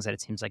awesome things that it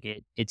seems like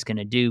it's going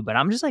to do, but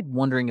I'm just like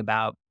wondering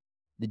about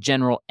the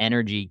general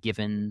energy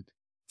given,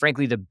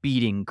 frankly, the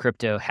beating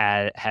crypto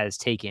has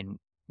taken.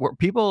 Were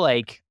people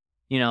like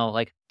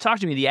talk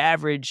to me, the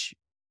average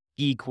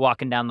geek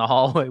walking down the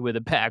hallway with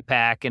a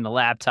backpack and a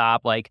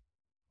laptop, like,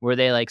 were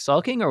they like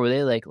sulking, or were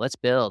they like, let's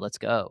build, let's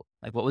go?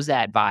 Like, what was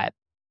that vibe?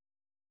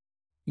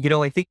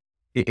 I think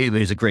it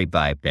was a great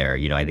vibe there.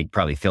 I think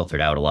probably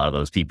filtered out a lot of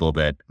those people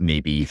that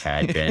maybe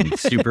had been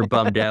super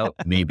bummed out.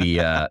 Maybe,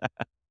 hey,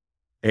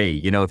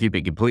 if you've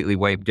been completely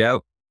wiped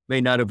out, may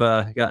not have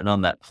gotten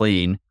on that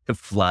plane to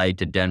fly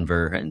to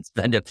Denver and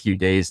spend a few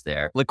days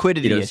there.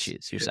 Liquidity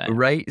issues, you're saying.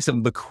 Right?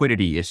 Some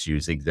liquidity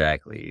issues.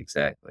 Exactly.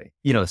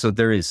 So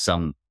there is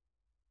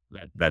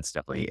that's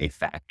definitely a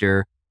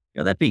factor.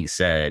 That being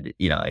said,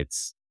 I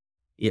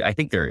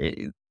think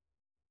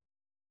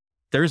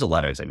there's a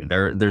lot of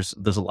excitement. There's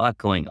a lot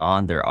going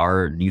on. There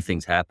are new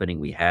things happening.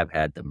 We have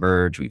had the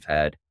merge. We've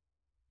had,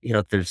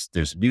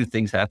 there's new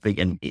things happening,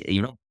 and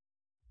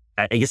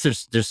I guess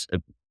there's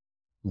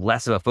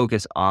less of a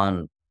focus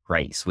on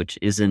price, which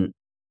isn't,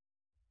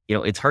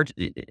 it's hard.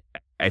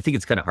 I think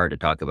it's kind of hard to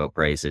talk about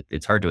price.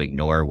 It's hard to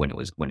ignore when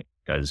it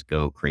does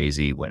go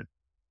crazy, when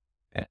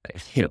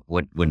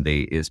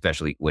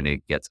especially when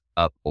it gets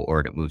up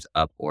or it moves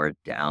up or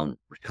down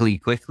really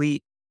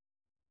quickly.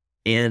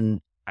 And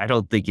I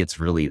don't think it's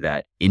really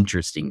that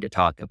interesting to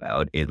talk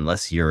about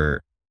unless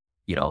you're,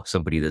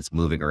 somebody that's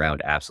moving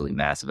around absolutely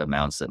massive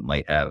amounts that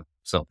might have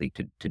something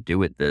to do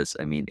with this.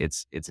 I mean,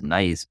 it's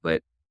nice,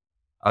 but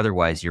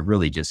otherwise you're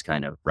really just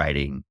kind of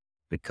riding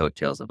the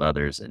coattails of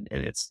others, and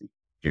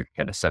you're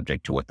kind of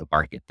subject to what the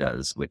market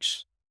does,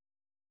 which,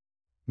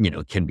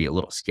 can be a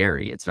little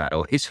scary. It's not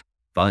always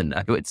fun,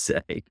 I would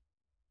say.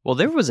 Well,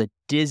 there was a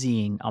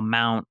dizzying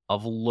amount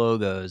of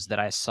logos that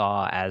I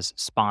saw as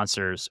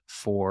sponsors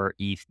for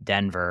ETH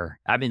Denver.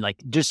 I mean,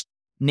 like, just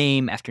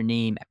name after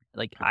name.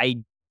 Like I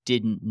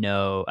didn't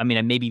know. I mean,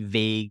 I maybe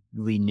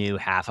vaguely knew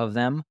half of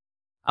them.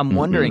 I'm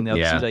wondering though,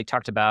 because you Yeah. like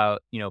talked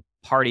about,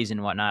 parties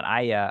and whatnot.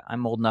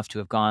 I'm old enough to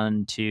have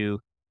gone to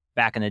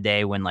back in the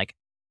day when like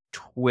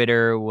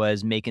Twitter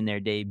was making their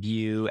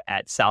debut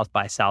at South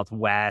by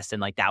Southwest,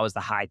 and like that was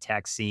the high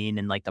tech scene,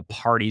 and like the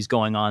parties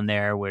going on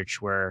there,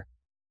 which were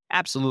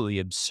absolutely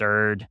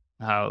absurd.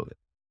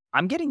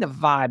 I'm getting the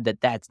vibe that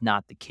that's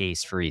not the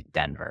case for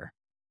Denver.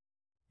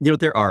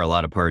 There are a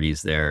lot of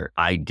parties there.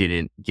 I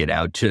didn't get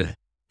out to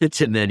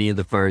many of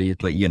the parties,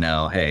 but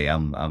hey,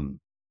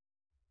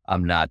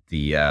 I'm not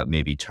the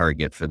maybe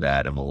target for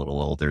that. I'm a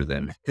little older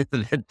than,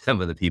 than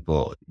some of the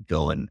people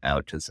going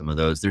out to some of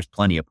those. There's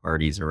plenty of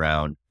parties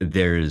around. But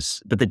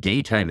the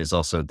daytime is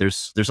also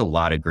there's a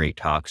lot of great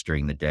talks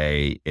during the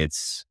day.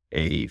 It's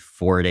a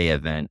 4-day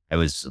event. I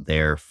was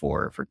there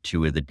for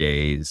 2 of the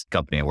days.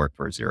 Company I work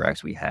for,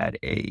 Xerox, we had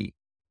a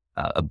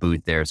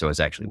booth there, so I was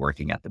actually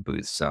working at the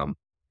booth some.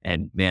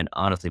 And man,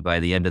 honestly, by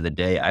the end of the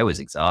day, I was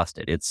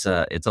exhausted. It's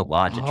a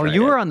lot to Oh, try.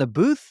 you were on the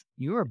booth?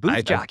 You were a booth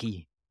I-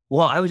 jockey.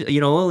 Well, I was,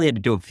 only had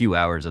to do a few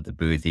hours at the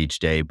booth each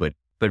day, but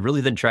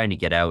really then trying to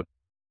get out,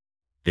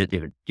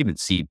 even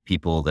see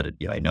people that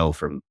I know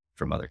from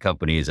other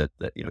companies that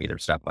either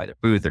stop by their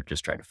booth or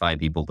just trying to find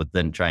people, but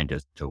then trying to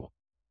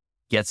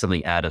get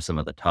something out of some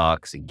of the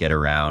talks and get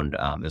around.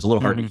 It was a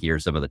little hard to hear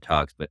some of the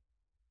talks, but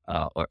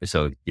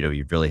so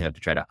you really have to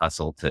try to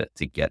hustle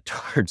to get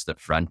towards the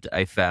front.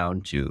 I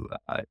found to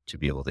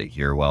be able to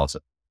hear well.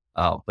 So,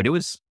 but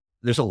there's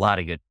a lot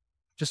of good.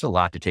 Just a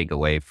lot to take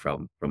away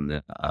from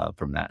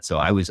that. So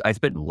I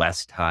spent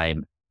less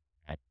time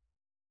at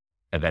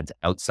events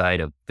outside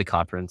of the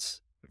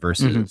conference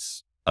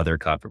versus other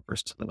conference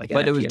versus something like that.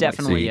 But it was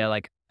definitely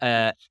like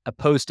a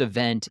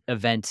post-event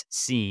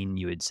scene,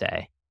 you would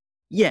say.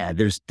 Yeah,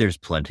 there's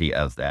plenty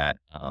of that.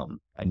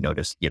 I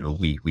noticed,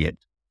 we had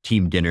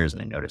team dinners,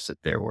 and I noticed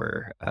that there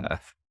were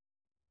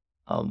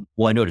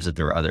I noticed that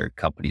there were other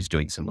companies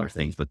doing similar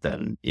things, but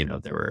then,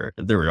 there were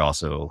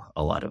also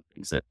a lot of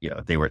things that,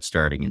 they weren't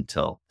starting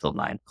until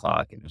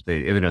 9:00. And if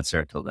they don't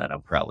start till then,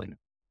 I'm probably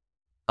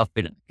up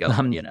in go.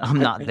 I'm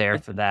not there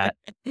for that.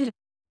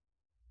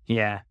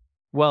 Yeah.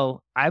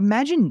 Well, I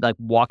imagine like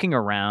walking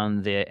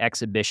around the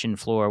exhibition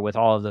floor with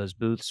all of those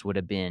booths would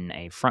have been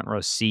a front row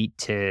seat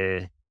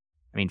to,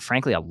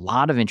 frankly, a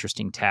lot of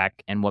interesting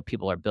tech and what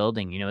people are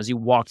building. As you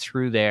walk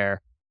through there,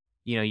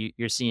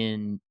 you're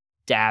seeing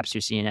dApps, you're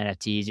seeing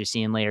NFTs, you're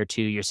seeing layer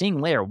 2, you're seeing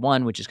layer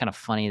 1, which is kind of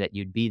funny that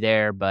you'd be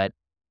there, but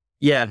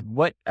yeah,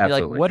 what are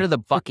the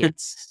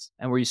buckets?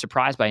 And were you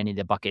surprised by any of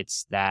the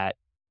buckets that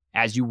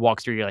as you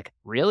walk through, you're like,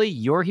 really?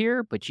 You're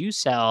here, but you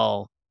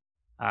sell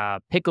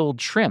pickled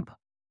shrimp?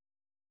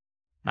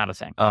 Not a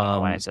thing.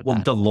 Why I said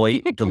that.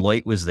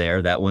 Deloitte was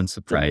there. That one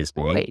surprised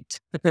me.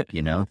 They,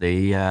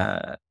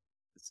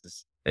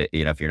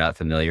 if you're not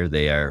familiar,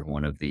 they are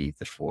one of the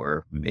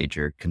 4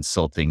 major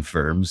consulting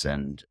firms,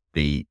 and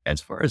they,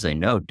 as far as I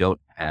know,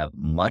 don't have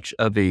much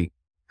of a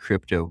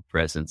crypto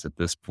presence at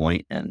this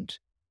point, and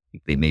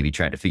they may be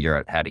trying to figure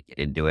out how to get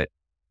into it.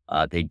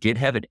 They did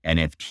have an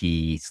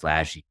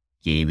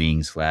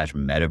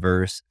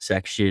NFT/gaming/metaverse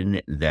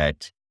section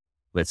that,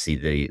 let's see,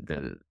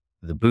 the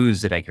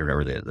booths that I can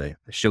remember, the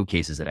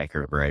showcases that I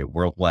can remember,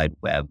 World Wide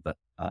Web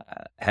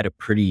had a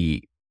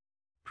pretty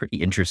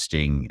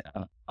interesting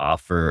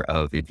offer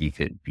of if you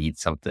could beat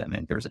something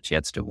and there was a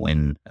chance to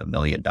win $1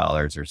 million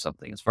or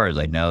something. As far as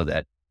I know,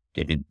 that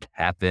didn't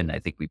happen. I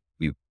think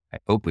I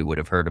hope we would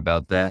have heard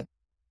about that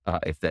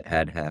if that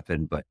had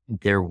happened, but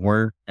there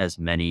weren't as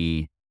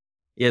many.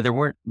 Yeah, there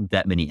weren't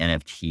that many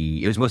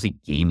NFT. It was mostly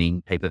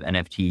gaming type of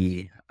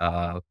NFT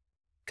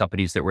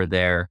companies that were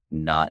there,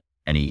 not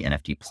any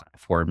NFT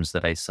platforms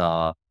that I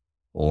saw,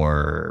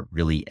 or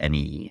really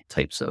any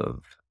types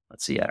of,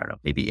 let's see, I don't know,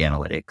 maybe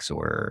analytics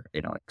or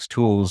analytics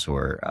tools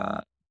or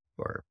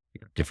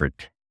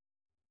different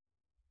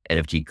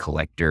NFT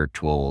collector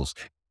tools,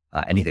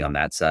 anything on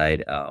that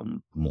side,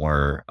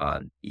 more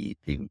on the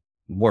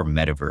more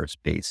metaverse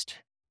based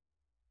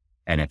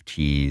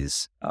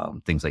NFTs,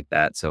 things like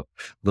that. So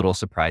little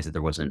surprised that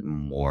there wasn't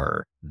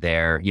more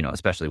there,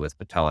 especially with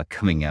Vitalik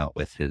coming out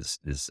with his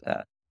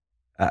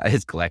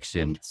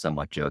collection,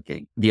 somewhat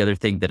joking. The other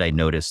thing that I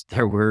noticed,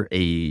 there were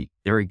a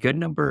good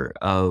number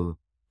of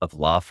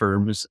law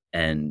firms,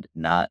 and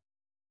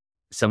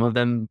some of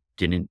them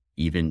didn't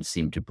even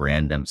seem to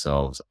brand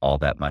themselves all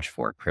that much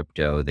for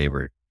crypto. They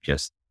were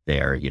just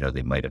there,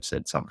 they might have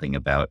said something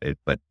about it,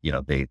 but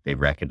they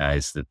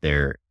recognize that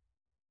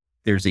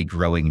there's a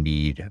growing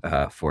need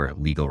for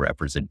legal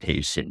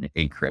representation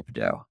in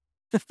crypto.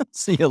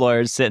 See your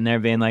lawyers sitting there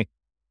being like,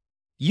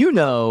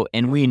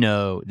 and we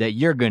know that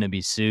you're going to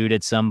be sued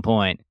at some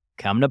point.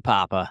 Come to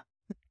Papa.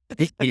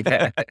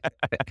 Yeah,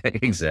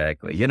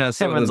 exactly.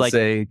 Someone's like,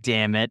 say,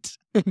 damn it.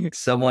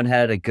 Someone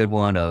had a good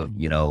one of,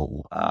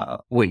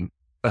 when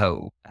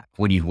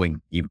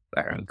you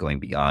are going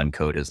beyond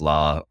code is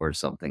law or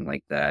something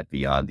like that,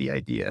 beyond the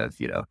idea of,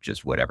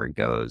 just whatever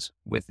goes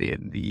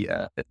within the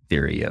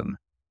Ethereum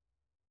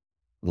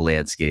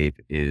landscape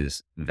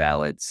is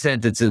valid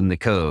since it's in the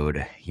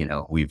code.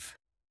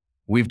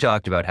 We've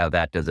talked about how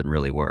that doesn't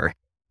really work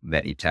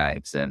many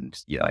times. And,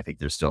 I think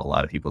there's still a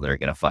lot of people that are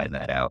going to find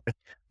that out.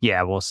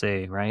 Yeah, we'll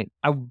see, right?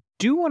 I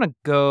do want to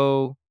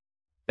go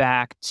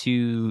back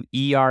to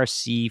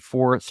ERC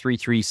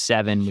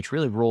 4337, which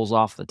really rolls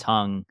off the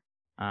tongue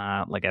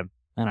like a,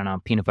 I don't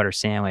know, peanut butter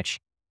sandwich.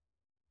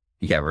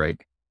 Yeah, right.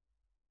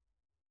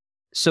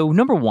 So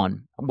number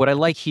one, what I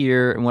like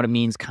here and what it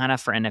means kind of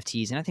for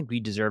NFTs, and I think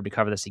we deserve to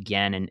cover this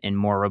again in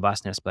more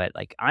robustness, but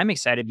like I'm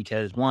excited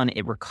because one,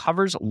 it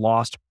recovers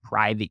lost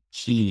private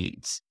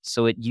keys.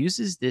 So it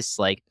uses this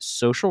like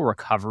social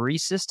recovery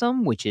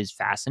system, which is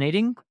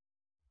fascinating.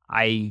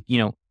 I'm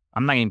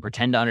not going to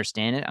pretend to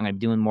understand it. I'm going to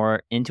be doing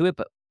more into it,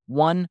 but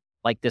one,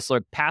 like this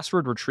like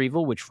password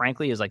retrieval, which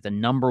frankly is like the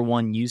number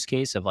one use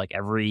case of like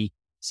every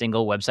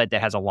single website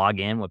that has a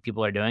login. What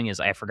people are doing is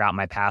I forgot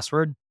my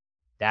password.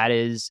 That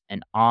is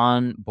an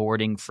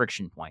onboarding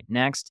friction point.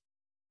 Next,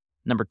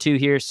 number two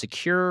here,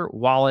 secure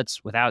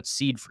wallets without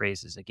seed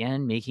phrases.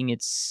 Again, making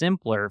it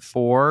simpler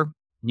for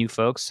new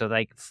folks. So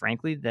like,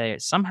 frankly, they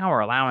somehow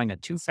are allowing a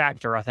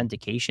two-factor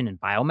authentication and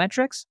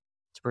biometrics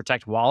to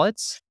protect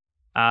wallets.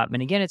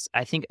 And again, it's,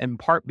 I think, in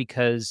part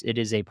because it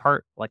is a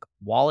part like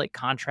wallet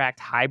contract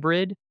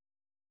hybrid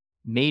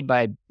made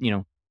by,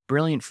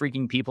 brilliant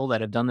freaking people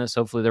that have done this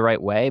hopefully the right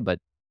way. But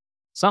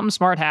something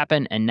smart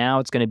happened, and now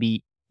it's going to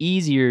be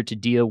easier to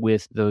deal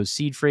with those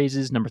seed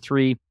phrases. Number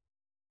three,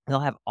 they'll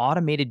have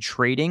automated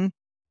trading,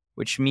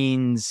 which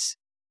means,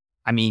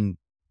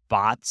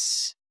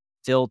 bots,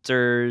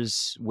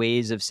 filters,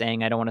 ways of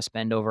saying I don't want to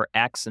spend over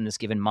X in this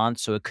given month.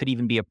 So it could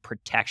even be a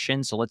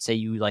protection. So let's say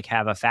you like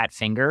have a fat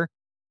finger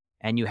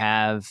and you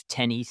have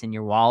 10 ETH in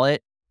your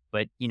wallet,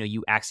 but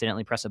you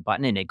accidentally press a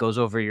button and it goes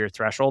over your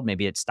threshold.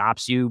 Maybe it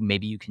stops you.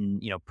 Maybe you can,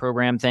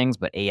 program things,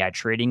 but AI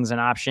trading is an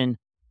option.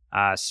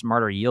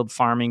 Smarter yield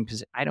farming,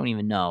 because I don't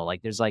even know.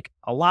 Like there's like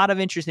a lot of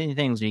interesting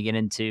things when you get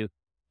into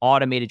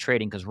automated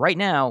trading, because right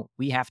now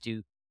we have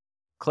to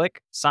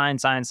click, sign,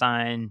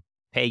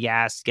 pay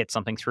gas, get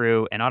something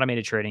through, and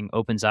automated trading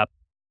opens up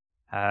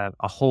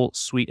a whole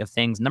suite of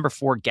things. Number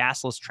four,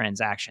 gasless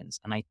transactions.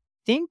 And I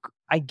think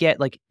I get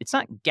like, it's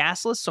not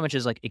gasless so much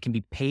as like it can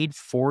be paid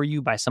for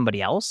you by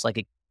somebody else.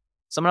 Like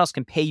someone else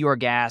can pay your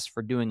gas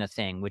for doing a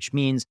thing, which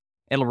means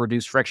it'll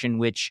reduce friction,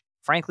 which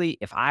frankly,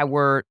 if I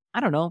were,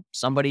 I don't know,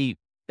 somebody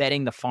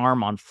betting the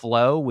farm on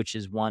Flow, which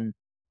is one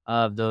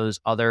of those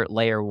other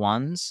layer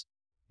ones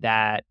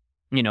that,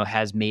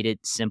 has made it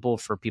simple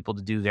for people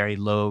to do very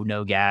low,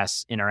 no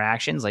gas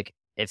interactions. Like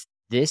if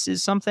this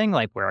is something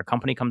like where a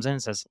company comes in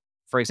and says,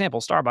 for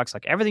example, Starbucks,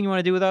 like everything you want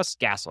to do with us,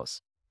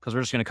 gasless, because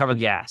we're just going to cover the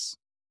gas.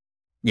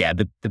 Yeah.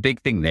 The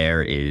big thing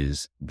there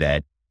is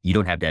that you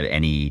don't have to have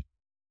any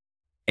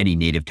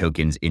native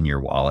tokens in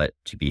your wallet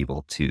to be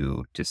able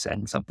to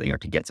send something or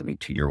to get something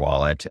to your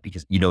wallet.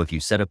 Because, if you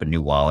set up a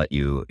new wallet,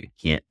 you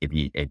can't, if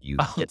you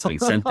get something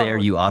sent there,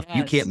 you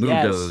can't move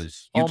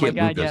those,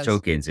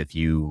 tokens if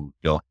you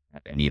don't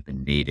have any of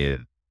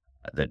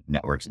the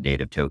network's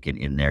native token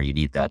in there. You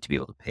need that to be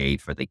able to pay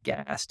for the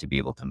gas, to be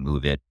able to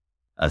move it.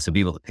 So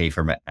be able to pay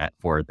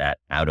for that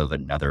out of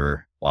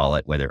another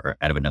wallet, or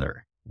out of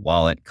another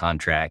wallet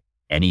contract,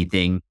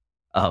 anything.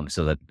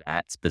 So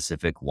that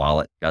specific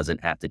wallet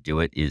doesn't have to do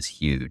it is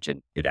huge.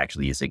 And it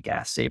actually is a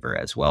gas saver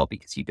as well,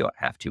 because you don't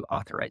have to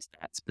authorize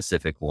that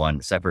specific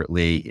one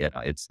separately.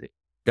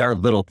 There are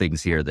little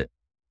things here that,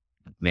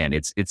 man,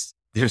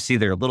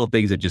 there are little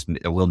things that just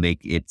will make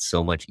it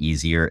so much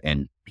easier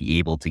and be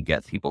able to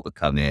get people to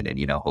come in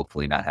and,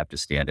 hopefully not have to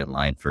stand in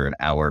line for an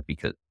hour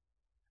because,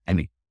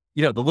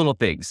 the little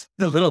things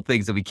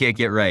that we can't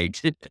get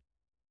right.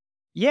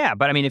 Yeah.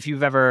 But if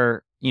you've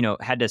ever,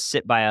 had to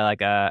sit by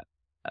like a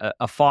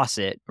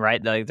faucet,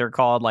 right? Like they're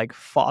called like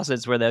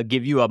faucets, where they'll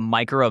give you a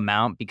micro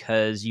amount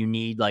because you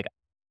need like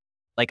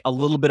a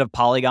little bit of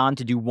Polygon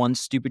to do one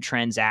stupid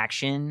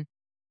transaction.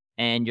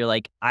 And you're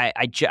like,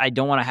 I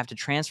don't want to have to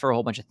transfer a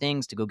whole bunch of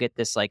things to go get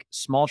this like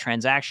small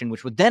transaction,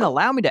 which would then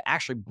allow me to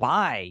actually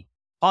buy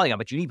Polygon,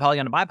 but you need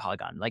Polygon to buy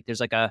Polygon. Like there's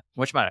like a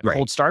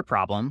cold start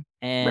problem.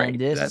 And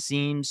this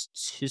seems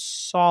to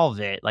solve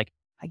it. Like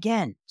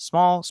again,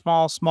 small,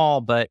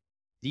 but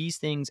these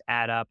things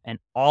add up, and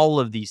all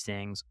of these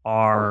things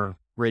are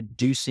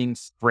reducing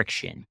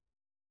friction,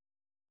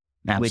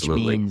 which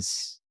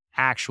means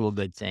actual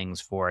good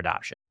things for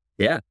adoption.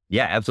 Yeah,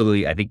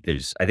 absolutely. I think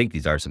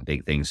these are some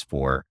big things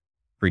for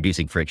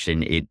reducing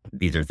friction.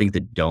 These are things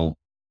that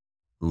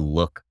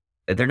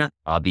they're not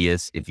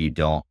obvious if you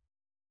don't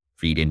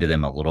read into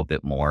them a little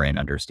bit more and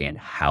understand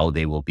how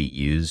they will be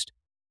used.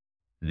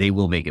 They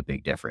will make a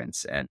big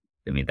difference, and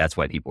that's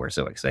why people are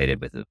so excited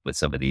with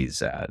some of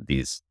these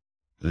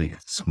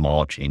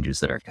small changes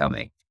that are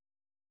coming.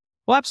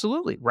 Well,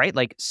 absolutely. Right.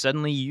 Like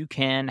suddenly you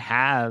can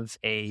have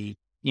a,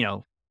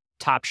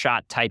 Top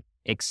Shot type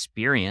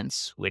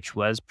experience, which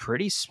was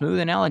pretty smooth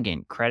and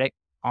elegant. Credit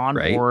on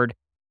board,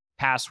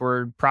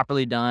 password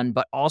properly done,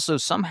 but also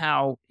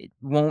somehow it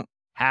won't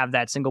have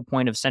that single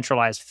point of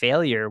centralized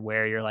failure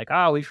where you're like,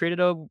 oh, we've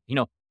created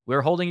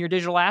we're holding your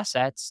digital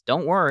assets.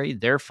 Don't worry,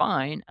 they're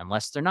fine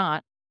unless they're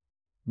not.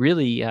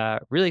 Really,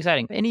 really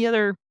exciting.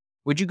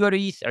 Would you go to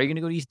ETH? Are you going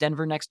to go to ETH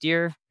Denver next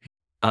year?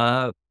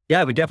 Yeah,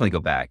 I would definitely go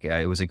back.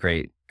 It was a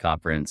great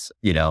conference.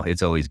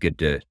 It's always good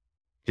to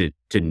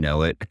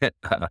know it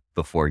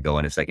before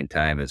going a second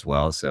time as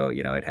well. So,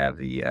 I'd have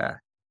the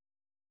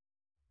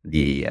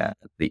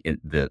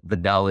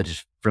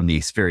knowledge from the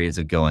experience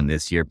of going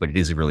this year, but it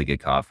is a really good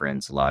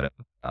conference. A lot of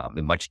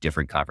a much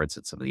different conference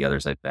than some of the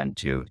others I've been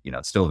to.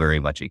 Still very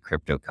much a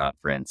crypto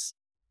conference,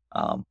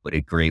 but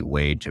a great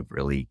way to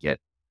really get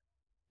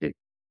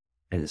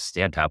to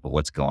stay on top of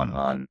what's going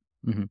on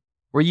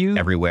Were you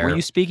everywhere. Were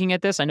you speaking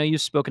at this? I know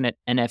you've spoken at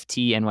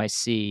NFT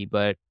NYC,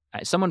 but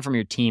someone from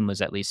your team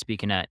was at least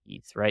speaking at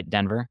ETH, right?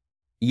 Denver.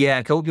 Yeah,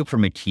 a couple people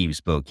from my team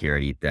spoke here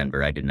at ETH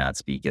Denver. I did not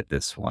speak at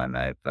this one.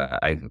 I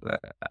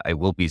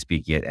will be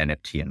speaking at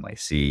NFT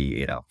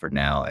NYC. For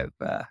now, I've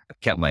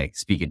kept my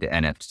speaking to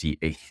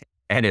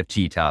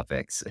NFT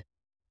topics.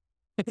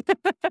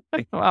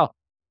 Wow.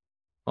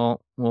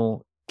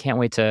 Well, can't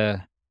wait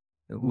to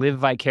live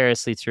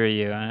vicariously through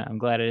you. I'm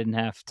glad I didn't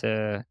have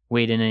to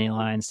wait in any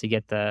lines to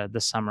get the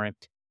summary.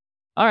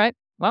 All right.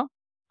 Well,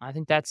 I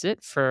think that's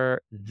it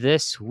for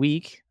this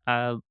week.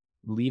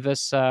 Leave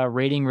us a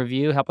rating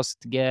review. Help us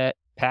to get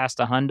past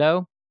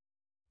 $100.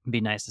 It'd be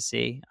nice to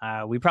see.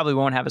 We probably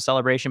won't have a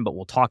celebration, but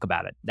we'll talk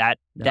about it. That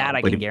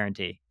I can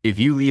guarantee. If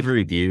you leave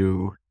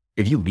review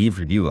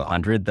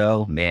 100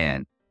 though,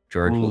 man,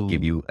 George will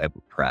give you a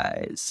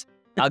prize.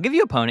 I'll give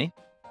you a pony.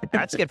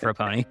 That's good for a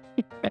pony.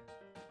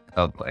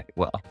 Oh boy.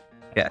 Well,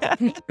 yeah.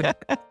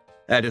 That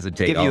doesn't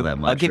take all that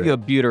much. I'll give you a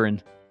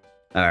Buterin.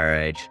 All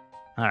right.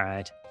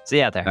 See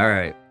you out there. All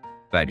right.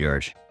 Bye,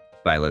 George.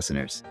 Bye,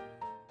 listeners.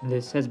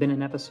 This has been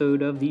an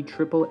episode of the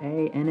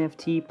AAA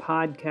NFT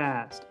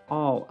podcast,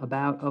 all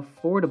about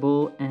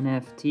affordable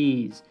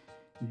NFTs.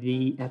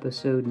 The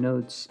episode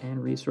notes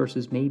and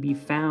resources may be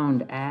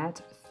found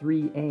at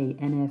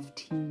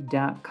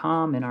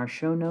 3anft.com in our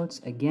show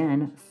notes.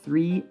 Again,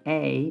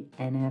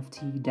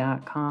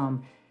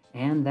 3anft.com.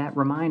 And that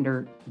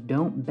reminder,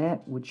 don't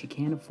bet what you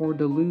can't afford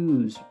to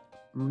lose.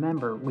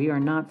 Remember, we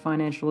are not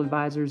financial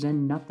advisors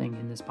and nothing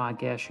in this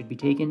podcast should be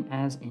taken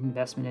as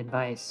investment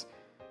advice.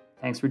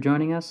 Thanks for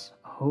joining us.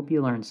 Hope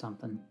you learned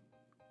something.